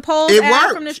Booty to the Polls ad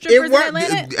worked. From the strippers in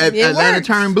Atlanta? Atlanta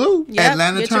turned blue. Yep.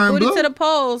 Atlanta Get turned your booty blue. to the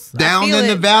polls. Down in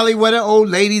the valley where the old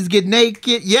ladies get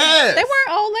naked. Yes. They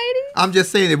weren't old ladies. I'm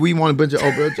just saying that we want a bunch of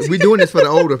older. We're doing this for the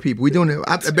older people. We're doing it.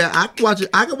 I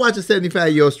could watch a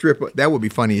 75-year-old stripper. That would be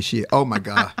funny as shit. Oh my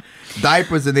God.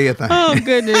 Diapers and everything. Oh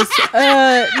goodness.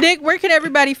 Nick, where can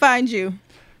everybody find you?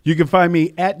 You can find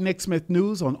me at Nick Smith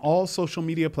News on all social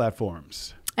media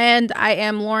platforms. And I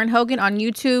am Lauren Hogan on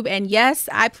YouTube. And yes,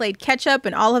 I played catch up,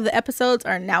 and all of the episodes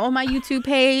are now on my YouTube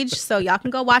page. So y'all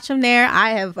can go watch them there.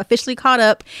 I have officially caught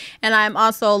up. And I'm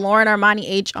also Lauren Armani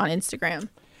H on Instagram.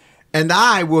 And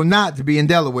I will not be in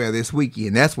Delaware this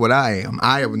weekend. That's what I am.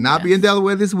 I will not be in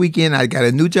Delaware this weekend. I got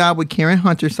a new job with Karen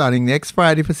Hunter starting next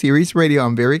Friday for Sirius Radio.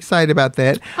 I'm very excited about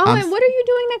that. Oh, and what are you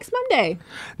doing next Monday?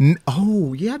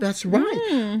 Oh, yeah, that's right.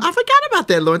 I forgot about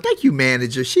that, Lauren. Thank you,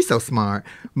 manager. She's so smart.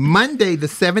 Monday the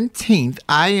 17th,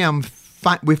 I am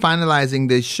we're finalizing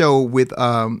the show with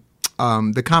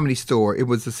the Comedy Store. It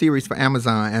was a series for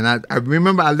Amazon, and I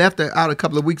remember I left it out a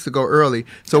couple of weeks ago early,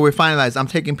 so we're finalized. I'm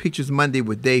taking pictures Monday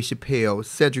with Dave Chappelle,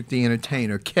 Cedric the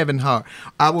Entertainer, Kevin Hart.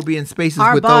 I will be in spaces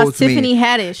Our with boss, those Tiffany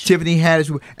men. Haddish. Tiffany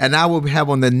Haddish, and I will have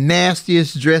on the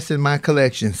nastiest dress in my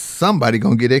collection. Somebody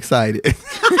gonna get excited.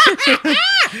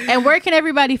 And where can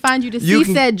everybody find you to see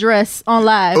said dress on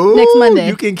live next Monday?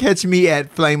 You can catch me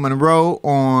at Flame Monroe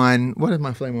on, what is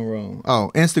my Flame Monroe?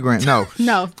 Oh, Instagram. No.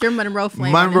 No, you're Monroe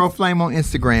Flame. Monroe Flame on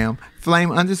Instagram.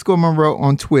 Flame_Monroe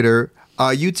on Twitter.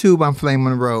 YouTube, I'm Flame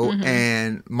Monroe.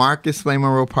 And Marcus Flame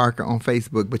Monroe Parker on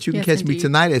Facebook. But you can catch me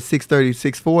tonight at 6:30,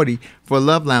 6:40 for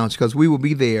Love Lounge, because we will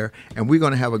be there and we're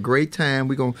going to have a great time.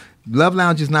 Love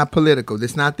Lounge is not political.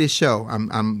 It's not this show.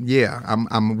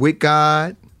 I'm with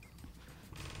God.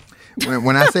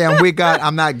 When I say I'm with God,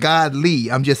 I'm not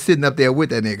godly. I'm just sitting up there with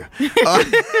that nigga.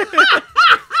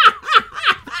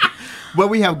 But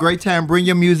we have a great time. Bring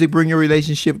your music, bring your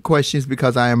relationship questions,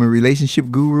 because I am a relationship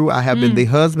guru. I have been the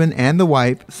husband and the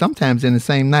wife, sometimes in the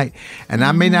same night. And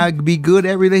I may not be good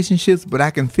at relationships, but I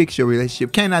can fix your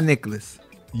relationship. Can't I, Nicholas?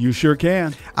 You sure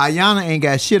can. Ayana ain't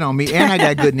got shit on me, and I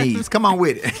got good knees. Come on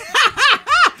with it.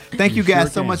 Thank you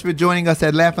guys so much for joining us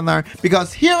at Laugh and Learn,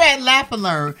 because here at Laugh and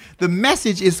Learn, the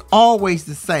message is always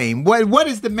the same. What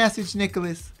is the message,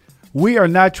 Nicholas? We are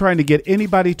not trying to get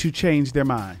anybody to change their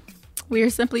mind. We are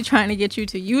simply trying to get you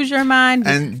to use your mind.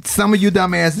 And some of you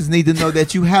dumbasses need to know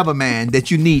that you have a mind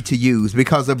that you need to use,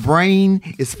 because a brain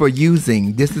is for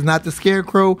using. This is not the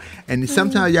Scarecrow. And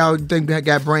sometimes y'all think I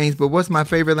got brains, but what's my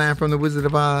favorite line from The Wizard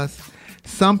of Oz?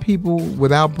 Some people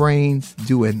without brains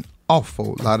do an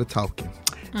awful lot of talking.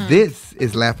 This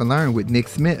is Laugh and Learn with Nick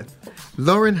Smith.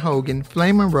 Lauren Hogan,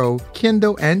 Flame Monroe,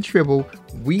 Kendall, and Tribble.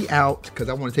 We out, because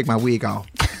I want to take my wig off.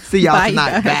 See y'all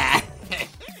tonight. Bye.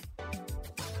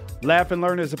 Laugh and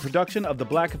Learn is a production of the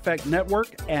Black Effect Network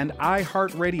and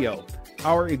iHeartRadio.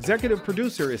 Our executive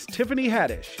producer is Tiffany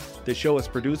Haddish. The show is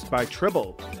produced by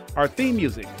Tribble. Our theme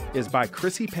music is by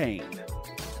Chrissy Payne.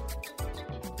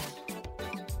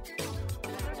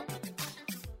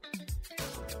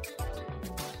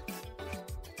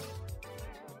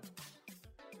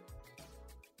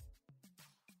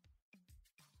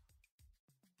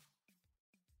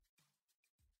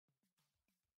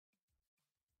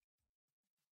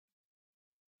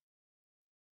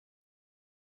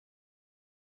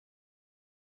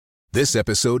 This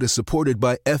episode is supported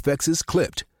by FX's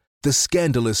Clipped, the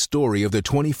scandalous story of the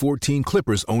 2014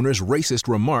 Clippers owner's racist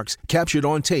remarks captured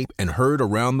on tape and heard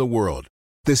around the world.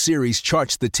 The series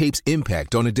charts the tape's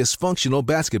impact on a dysfunctional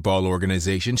basketball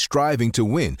organization striving to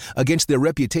win against their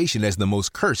reputation as the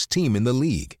most cursed team in the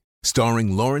league.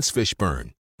 Starring Lawrence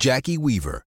Fishburne, Jackie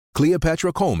Weaver,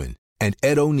 Cleopatra Coleman, and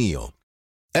Ed O'Neill.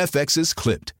 FX's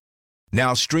Clipped,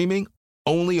 now streaming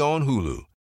only on Hulu.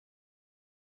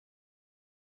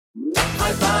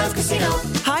 High Five Casino.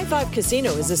 High Five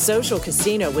Casino is a social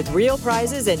casino with real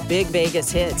prizes and big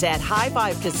Vegas hits at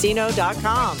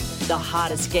highfivecasino.com. The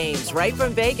hottest games right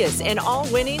from Vegas, and all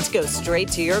winnings go straight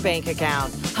to your bank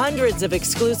account. Hundreds of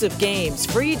exclusive games,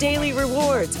 free daily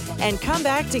rewards, and come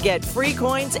back to get free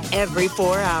coins every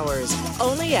 4 hours.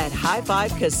 Only at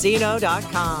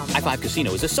highfivecasino.com. High Five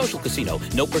Casino is a social casino.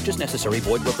 No purchase necessary.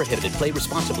 Void where prohibited. Play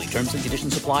responsibly. Terms and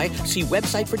conditions apply. See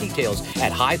website for details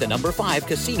at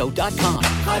high5casino.com.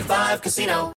 High Five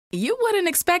Casino. You wouldn't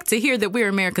expect to hear that we're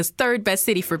America's third best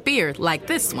city for beer like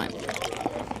this one.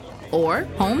 Or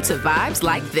home to vibes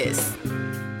like this.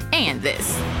 And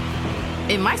this.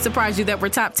 It might surprise you that we're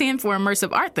top 10 for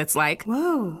immersive art that's like,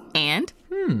 whoa. And,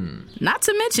 not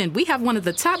to mention, we have one of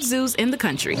the top zoos in the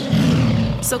country.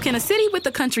 So can a city with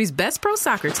the country's best pro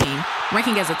soccer team,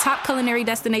 ranking as a top culinary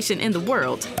destination in the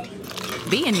world,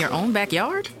 be in your own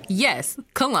backyard? Yes,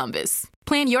 Columbus.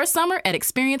 Plan your summer at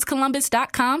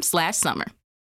experiencecolumbus.com/summer.